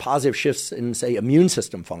all these positive shifts in, say, immune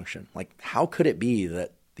system function, like how could it be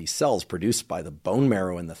that these cells produced by the bone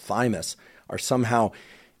marrow and the thymus are somehow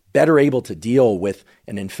better able to deal with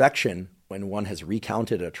an infection when one has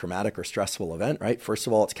recounted a traumatic or stressful event, right? First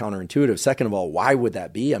of all, it's counterintuitive. Second of all, why would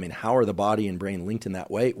that be? I mean, how are the body and brain linked in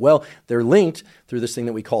that way? Well, they're linked through this thing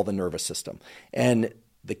that we call the nervous system. And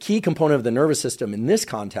the key component of the nervous system in this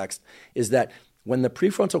context is that when the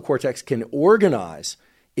prefrontal cortex can organize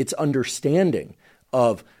its understanding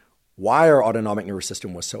of why our autonomic nervous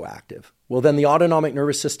system was so active, well, then the autonomic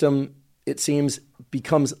nervous system, it seems,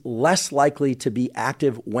 becomes less likely to be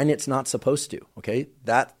active when it's not supposed to, okay?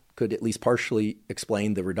 That could at least partially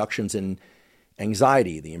explain the reductions in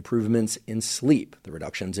anxiety, the improvements in sleep, the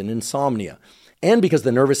reductions in insomnia. And because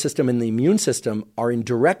the nervous system and the immune system are in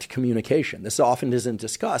direct communication. This often isn't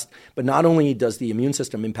discussed, but not only does the immune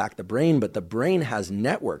system impact the brain, but the brain has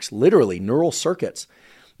networks, literally neural circuits,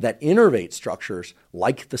 that innervate structures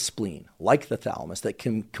like the spleen, like the thalamus, that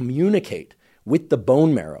can communicate with the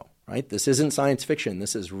bone marrow. Right? This isn't science fiction.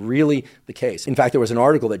 This is really the case. In fact, there was an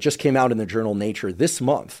article that just came out in the journal Nature this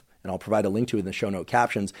month, and I'll provide a link to it in the show note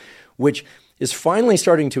captions, which is finally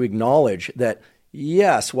starting to acknowledge that,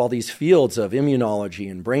 yes, while these fields of immunology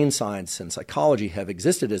and brain science and psychology have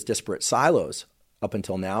existed as disparate silos up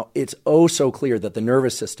until now, it's oh so clear that the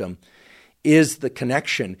nervous system is the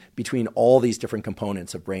connection between all these different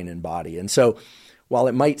components of brain and body. And so while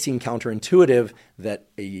it might seem counterintuitive that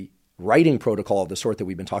a writing protocol of the sort that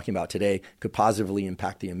we've been talking about today could positively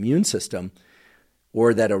impact the immune system,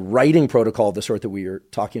 or that a writing protocol of the sort that we are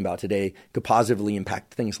talking about today could positively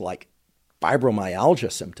impact things like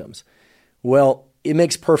fibromyalgia symptoms, well, it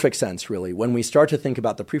makes perfect sense, really, when we start to think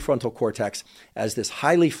about the prefrontal cortex as this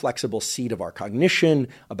highly flexible seat of our cognition,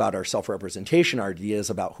 about our self-representation, our ideas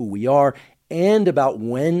about who we are, and about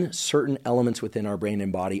when certain elements within our brain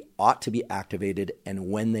and body ought to be activated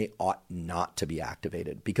and when they ought not to be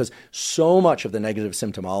activated. Because so much of the negative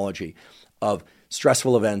symptomology of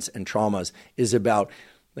stressful events and traumas is about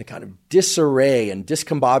the kind of disarray and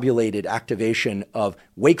discombobulated activation of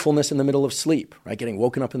wakefulness in the middle of sleep, right? Getting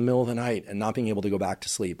woken up in the middle of the night and not being able to go back to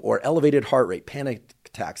sleep, or elevated heart rate, panic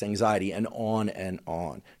attacks, anxiety, and on and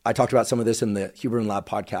on. I talked about some of this in the Huberman Lab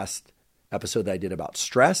podcast episode that I did about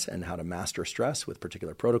stress and how to master stress with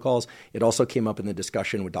particular protocols. It also came up in the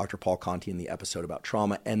discussion with Dr. Paul Conti in the episode about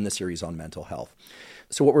trauma and the series on mental health.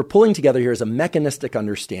 So what we're pulling together here is a mechanistic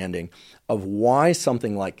understanding of why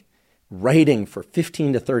something like writing for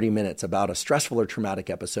 15 to 30 minutes about a stressful or traumatic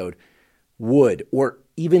episode would or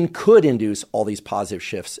even could induce all these positive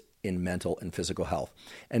shifts in mental and physical health.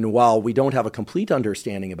 And while we don't have a complete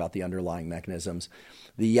understanding about the underlying mechanisms,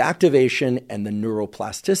 the activation and the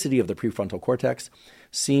neuroplasticity of the prefrontal cortex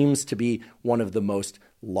seems to be one of the most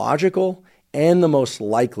logical and the most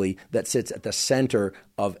likely that sits at the center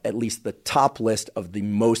of at least the top list of the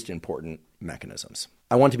most important mechanisms.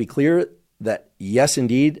 I want to be clear that yes,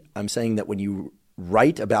 indeed, I'm saying that when you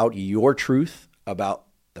write about your truth, about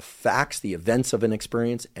the facts, the events of an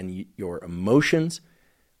experience, and your emotions,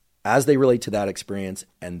 as they relate to that experience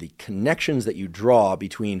and the connections that you draw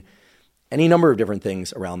between any number of different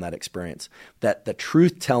things around that experience, that the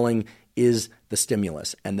truth-telling is the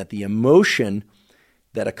stimulus and that the emotion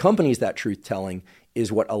that accompanies that truth-telling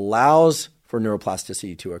is what allows for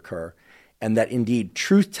neuroplasticity to occur, and that indeed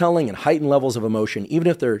truth-telling and heightened levels of emotion, even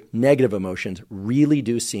if they're negative emotions, really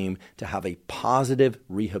do seem to have a positive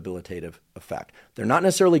rehabilitative effect. They're not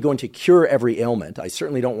necessarily going to cure every ailment. I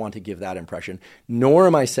certainly don't want to give that impression, nor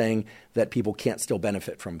am I saying that people can't still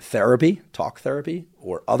benefit from therapy, talk therapy,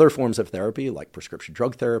 or other forms of therapy like prescription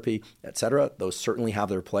drug therapy, etc. Those certainly have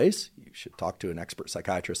their place. You should talk to an expert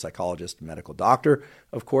psychiatrist, psychologist, medical doctor,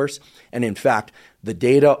 of course. And in fact, the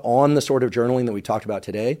data on the sort of journaling that we talked about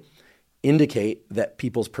today indicate that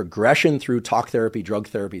people's progression through talk therapy, drug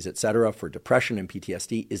therapies, etc., for depression and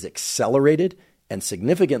PTSD is accelerated, and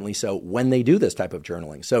significantly so, when they do this type of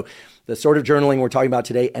journaling. So the sort of journaling we're talking about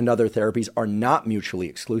today and other therapies are not mutually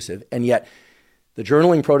exclusive. And yet the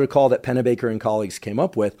journaling protocol that Pennebaker and colleagues came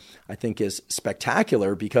up with, I think, is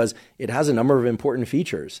spectacular because it has a number of important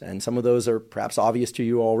features. And some of those are perhaps obvious to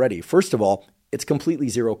you already. First of all, it's completely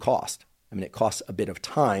zero cost. I mean, it costs a bit of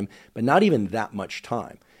time, but not even that much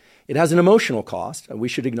time. It has an emotional cost. We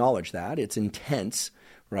should acknowledge that. It's intense,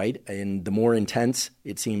 right? And the more intense,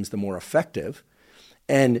 it seems, the more effective.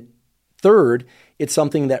 And third, it's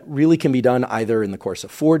something that really can be done either in the course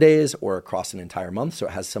of 4 days or across an entire month. So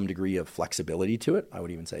it has some degree of flexibility to it. I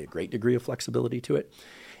would even say a great degree of flexibility to it.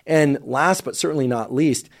 And last but certainly not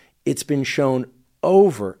least, it's been shown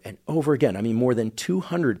over and over again, I mean, more than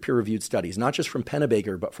 200 peer-reviewed studies, not just from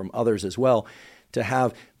Pennebaker, but from others as well, to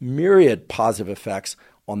have myriad positive effects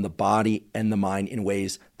on the body and the mind in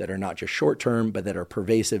ways that are not just short-term, but that are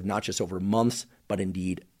pervasive, not just over months, but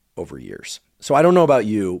indeed over years. So I don't know about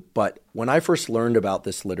you, but when I first learned about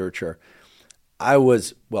this literature, I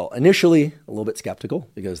was, initially a little bit skeptical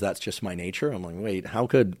because that's just my nature. I'm like, wait, how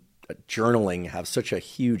could journaling have such a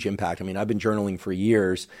huge impact? I mean, I've been journaling for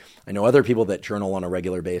years. I know other people that journal on a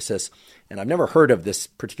regular basis, and I've never heard of this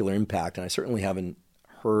particular impact, and I certainly haven't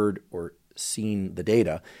heard or seen the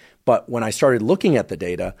data. But when I started looking at the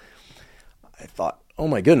data, I thought, oh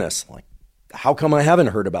my goodness, like, how come I haven't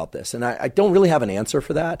heard about this? And I don't really have an answer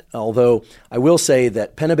for that, although I will say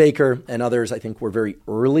that Pennebaker and others, I think, were very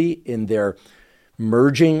early in their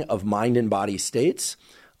merging of mind and body states,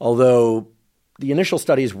 although the initial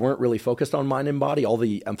studies weren't really focused on mind and body. All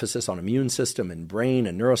the emphasis on immune system and brain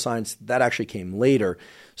and neuroscience, that actually came later.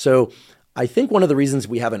 So I think one of the reasons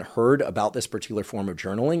we haven't heard about this particular form of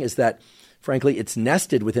journaling is that, frankly, it's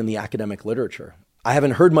nested within the academic literature. I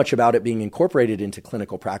haven't heard much about it being incorporated into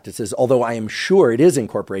clinical practices, although I am sure it is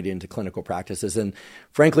incorporated into clinical practices. And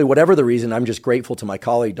frankly, whatever the reason, I'm just grateful to my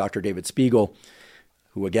colleague, Dr. David Spiegel,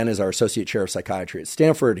 who again is our Associate Chair of Psychiatry at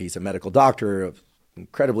Stanford. He's a medical doctor,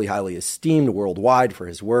 incredibly highly esteemed worldwide for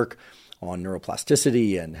his work on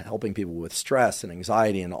neuroplasticity and helping people with stress and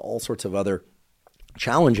anxiety and all sorts of other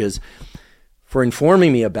challenges, for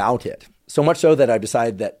informing me about it. So much so that I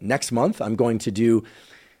decided that next month I'm going to do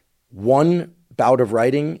one bout of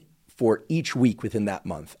writing for each week within that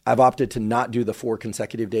month. I've opted to not do the 4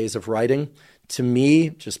 consecutive days of writing. To me,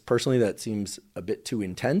 just personally, that seems a bit too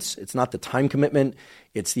intense. It's not the time commitment,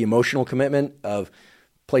 it's the emotional commitment of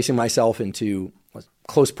placing myself into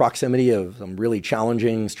close proximity of some really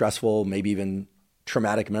challenging, stressful, maybe even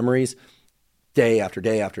traumatic memories day after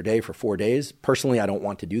day after day for 4 days. Personally, I don't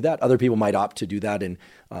want to do that. Other people might opt to do that in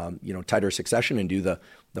tighter succession and do the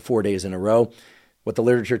 4 days in a row. What the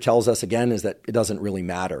literature tells us, again, is that it doesn't really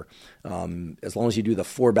matter. As long as you do the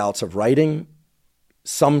 4 bouts of writing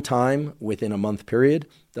sometime within a month period,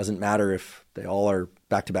 doesn't matter if they all are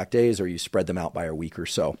back-to-back days or you spread them out by a week or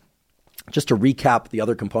so. Just to recap the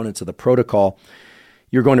other components of the protocol,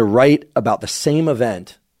 you're going to write about the same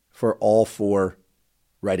event for all 4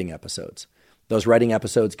 writing episodes. Those writing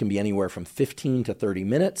episodes can be anywhere from 15 to 30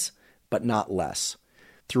 minutes, but not less.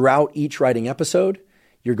 Throughout each writing episode,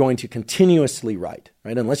 you're going to continuously write,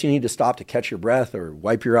 right? Unless you need to stop to catch your breath or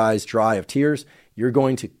wipe your eyes dry of tears, you're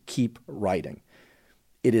going to keep writing.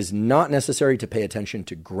 It is not necessary to pay attention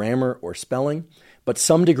to grammar or spelling, but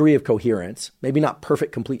some degree of coherence, maybe not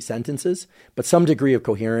perfect complete sentences, but some degree of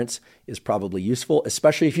coherence is probably useful,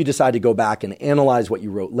 especially if you decide to go back and analyze what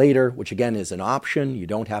you wrote later, which again is an option. You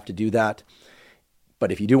don't have to do that.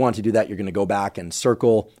 But if you do want to do that, you're going to go back and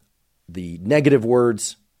circle the negative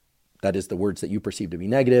words, that is the words that you perceive to be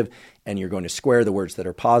negative, and you're going to square the words that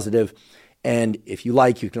are positive. And if you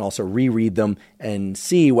like, you can also reread them and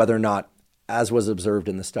see whether or not, as was observed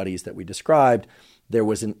in the studies that we described, there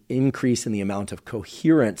was an increase in the amount of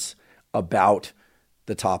coherence about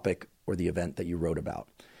the topic or the event that you wrote about.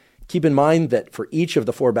 Keep in mind that for each of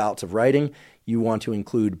the 4 bouts of writing, you want to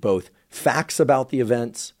include both facts about the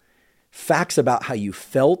events, facts about how you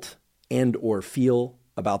felt and or feel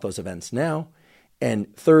about those events now,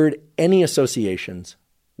 and third, any associations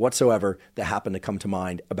whatsoever that happen to come to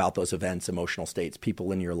mind about those events, emotional states,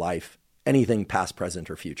 people in your life, anything past, present,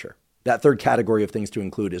 or future. That third category of things to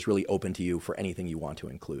include is really open to you for anything you want to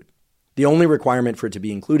include. The only requirement for it to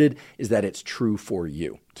be included is that it's true for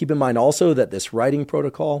you. Keep in mind also that this writing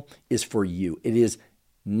protocol is for you. It is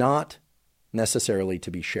not necessarily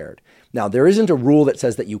to be shared. Now, there isn't a rule that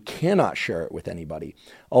says that you cannot share it with anybody,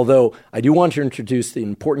 although I do want to introduce the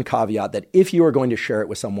important caveat that if you are going to share it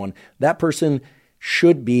with someone, that person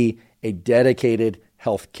should be a dedicated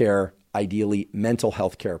healthcare, ideally mental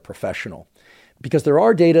health care professional. Because there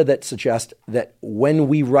are data that suggest that when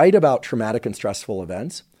we write about traumatic and stressful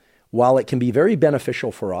events, while it can be very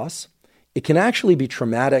beneficial for us, it can actually be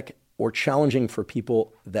traumatic or challenging for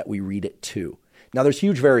people that we read it to. Now, there's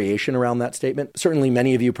huge variation around that statement. Certainly,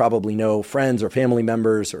 many of you probably know friends or family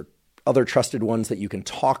members or other trusted ones that you can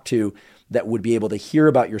talk to that would be able to hear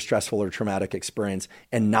about your stressful or traumatic experience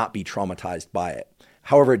and not be traumatized by it.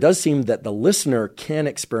 However, it does seem that the listener can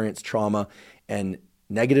experience trauma and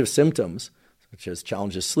negative symptoms, such as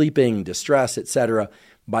challenges sleeping, distress, etc.,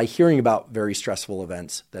 by hearing about very stressful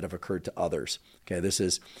events that have occurred to others. Okay, this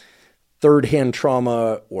is third-hand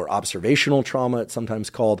trauma or observational trauma, it's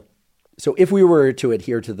sometimes called. So if we were to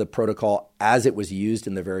adhere to the protocol as it was used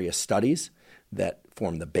in the various studies that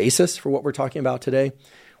form the basis for what we're talking about today,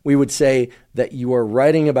 we would say that you are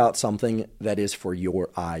writing about something that is for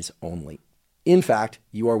your eyes only. In fact,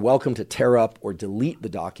 you are welcome to tear up or delete the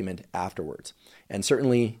document afterwards. And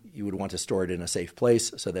certainly you would want to store it in a safe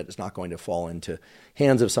place so that it's not going to fall into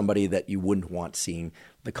hands of somebody that you wouldn't want seeing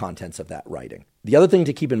the contents of that writing. The other thing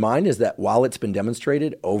to keep in mind is that while it's been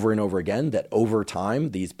demonstrated over and over again that over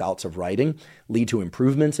time, these bouts of writing lead to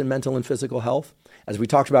improvements in mental and physical health, as we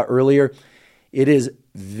talked about earlier, it is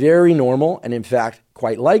very normal and in fact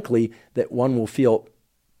quite likely that one will feel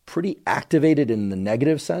pretty activated in the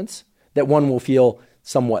negative sense, that one will feel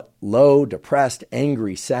somewhat low, depressed,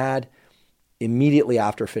 angry, sad immediately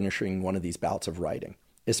after finishing one of these bouts of writing,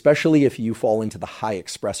 especially if you fall into the high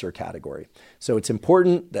expressor category. So it's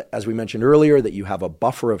important that, as we mentioned earlier, that you have a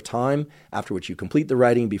buffer of time after which you complete the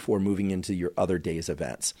writing before moving into your other day's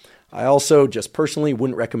events. I also just personally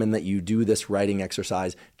wouldn't recommend that you do this writing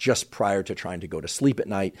exercise just prior to trying to go to sleep at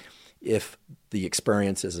night if the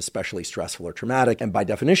experience is especially stressful or traumatic. And by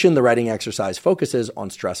definition, the writing exercise focuses on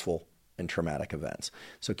stressful and traumatic events.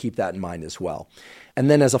 So keep that in mind as well.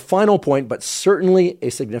 And then as a final point, but certainly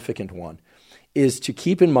a significant one, is to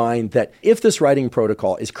keep in mind that if this writing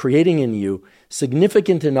protocol is creating in you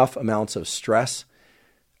significant enough amounts of stress,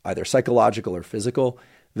 either psychological or physical,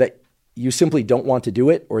 that you simply don't want to do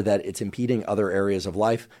it or that it's impeding other areas of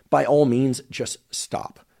life, by all means, just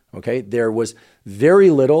stop. Okay, there was very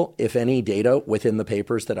little, if any, data within the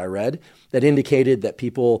papers that I read that indicated that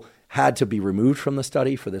people had to be removed from the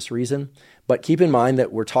study for this reason. But keep in mind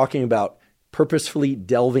that we're talking about purposefully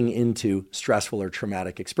delving into stressful or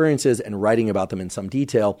traumatic experiences and writing about them in some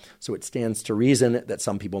detail. So it stands to reason that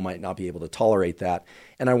some people might not be able to tolerate that.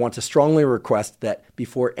 And I want to strongly request that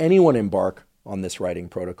before anyone embark on this writing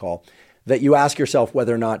protocol, that you ask yourself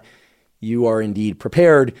whether or not you are indeed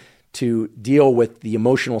prepared to deal with the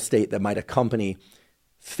emotional state that might accompany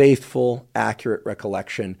faithful, accurate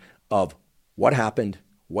recollection of what happened,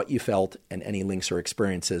 what you felt, and any links or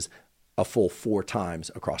experiences a full 4 times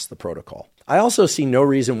across the protocol. I also see no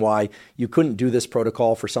reason why you couldn't do this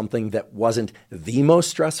protocol for something that wasn't the most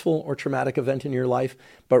stressful or traumatic event in your life,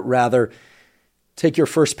 but rather take your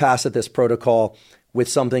first pass at this protocol with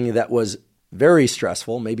something that was very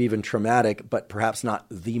stressful, maybe even traumatic, but perhaps not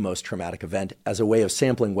the most traumatic event as a way of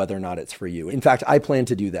sampling whether or not it's for you. In fact, I plan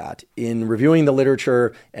to do that. In reviewing the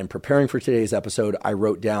literature and preparing for today's episode, I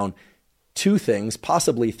wrote down 2 things,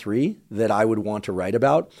 possibly 3, that I would want to write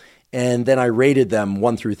about. And then I rated them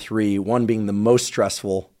 1 through 3, one being the most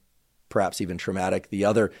stressful, perhaps even traumatic, the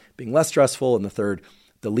other being less stressful, and the third,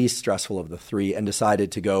 the least stressful of the 3, and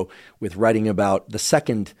decided to go with writing about the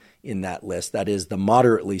second in that list, that is the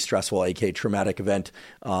moderately stressful, aka traumatic event,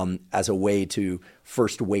 as a way to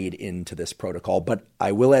first wade into this protocol. But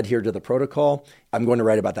I will adhere to the protocol. I'm going to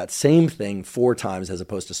write about that same thing 4 times as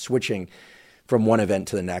opposed to switching from one event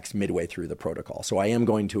to the next midway through the protocol. So I am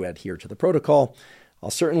going to adhere to the protocol.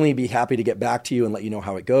 I'll certainly be happy to get back to you and let you know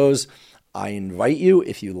how it goes. I invite you,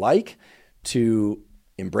 if you like, to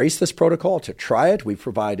embrace this protocol, to try it. We've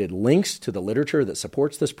provided links to the literature that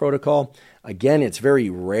supports this protocol. Again, it's very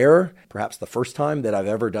rare, perhaps the first time that I've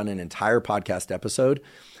ever done an entire podcast episode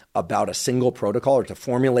about a single protocol or to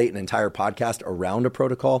formulate an entire podcast around a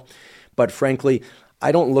protocol. But frankly,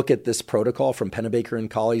 I don't look at this protocol from Pennebaker and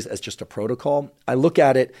colleagues as just a protocol. I look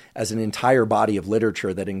at it as an entire body of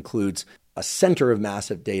literature that includes a center of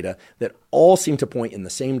massive data that all seem to point in the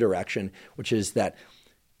same direction, which is that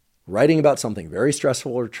writing about something very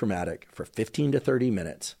stressful or traumatic for 15 to 30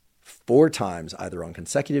 minutes, 4 times, either on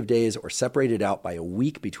consecutive days or separated out by a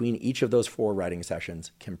week between each of those 4 writing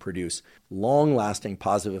sessions, can produce long-lasting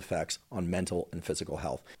positive effects on mental and physical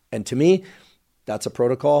health. And to me, that's a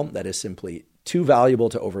protocol that is simply too valuable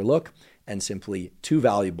to overlook and simply too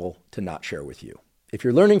valuable to not share with you. If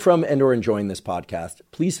you're learning from and or enjoying this podcast,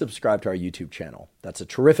 please subscribe to our YouTube channel. That's a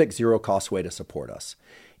terrific zero-cost way to support us.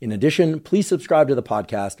 In addition, please subscribe to the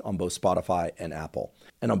podcast on both Spotify and Apple.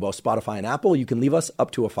 And on both Spotify and Apple, you can leave us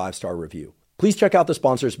up to a 5-star review. Please check out the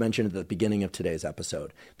sponsors mentioned at the beginning of today's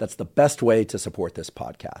episode. That's the best way to support this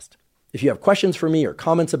podcast. If you have questions for me or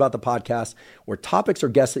comments about the podcast or topics or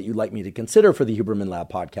guests that you'd like me to consider for the Huberman Lab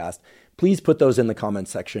podcast, please put those in the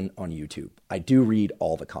comments section on YouTube. I do read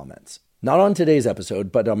all the comments. Not on today's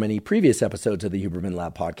episode, but on many previous episodes of the Huberman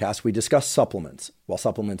Lab podcast, we discussed supplements. While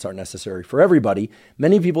supplements aren't necessary for everybody,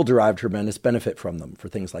 many people derive tremendous benefit from them for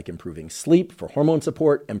things like improving sleep, for hormone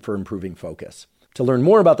support, and for improving focus. To learn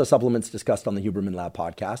more about the supplements discussed on the Huberman Lab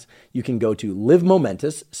podcast, you can go to Live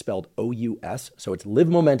Momentous, spelled O-U-S, so it's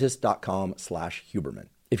livemomentous.com/Huberman.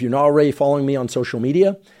 If you're not already following me on social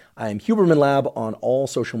media, I am Huberman Lab on all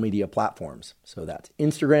social media platforms. So that's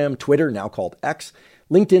Instagram, Twitter, now called X,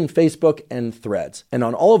 LinkedIn, Facebook, and Threads. And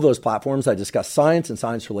on all of those platforms, I discuss science and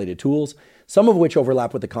science-related tools, some of which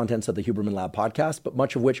overlap with the contents of the Huberman Lab podcast, but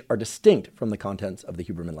much of which are distinct from the contents of the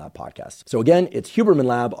Huberman Lab podcast. So again, it's Huberman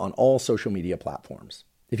Lab on all social media platforms.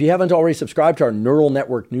 If you haven't already subscribed to our Neural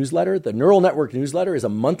Network newsletter, the Neural Network newsletter is a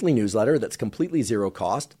monthly newsletter that's completely zero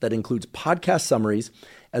cost that includes podcast summaries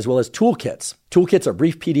as well as toolkits. Toolkits are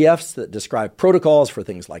brief PDFs that describe protocols for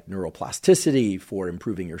things like neuroplasticity, for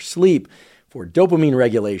improving your sleep, for dopamine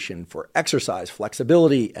regulation, for exercise,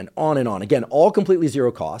 flexibility, and on and on. Again, all completely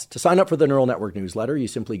zero cost. To sign up for the Neural Network newsletter, you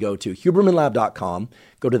simply go to hubermanlab.com,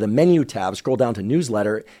 go to the menu tab, scroll down to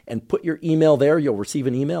newsletter, and put your email there. You'll receive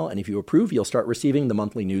an email, and if you approve, you'll start receiving the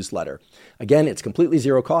monthly newsletter. Again, it's completely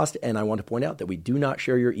zero cost, and I want to point out that we do not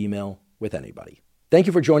share your email with anybody. Thank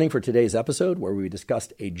you for joining for today's episode, where we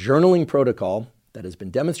discussed a journaling protocol that has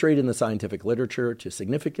been demonstrated in the scientific literature to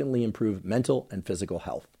significantly improve mental and physical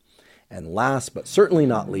health. And last but certainly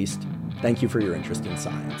not least, thank you for your interest in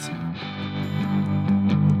science.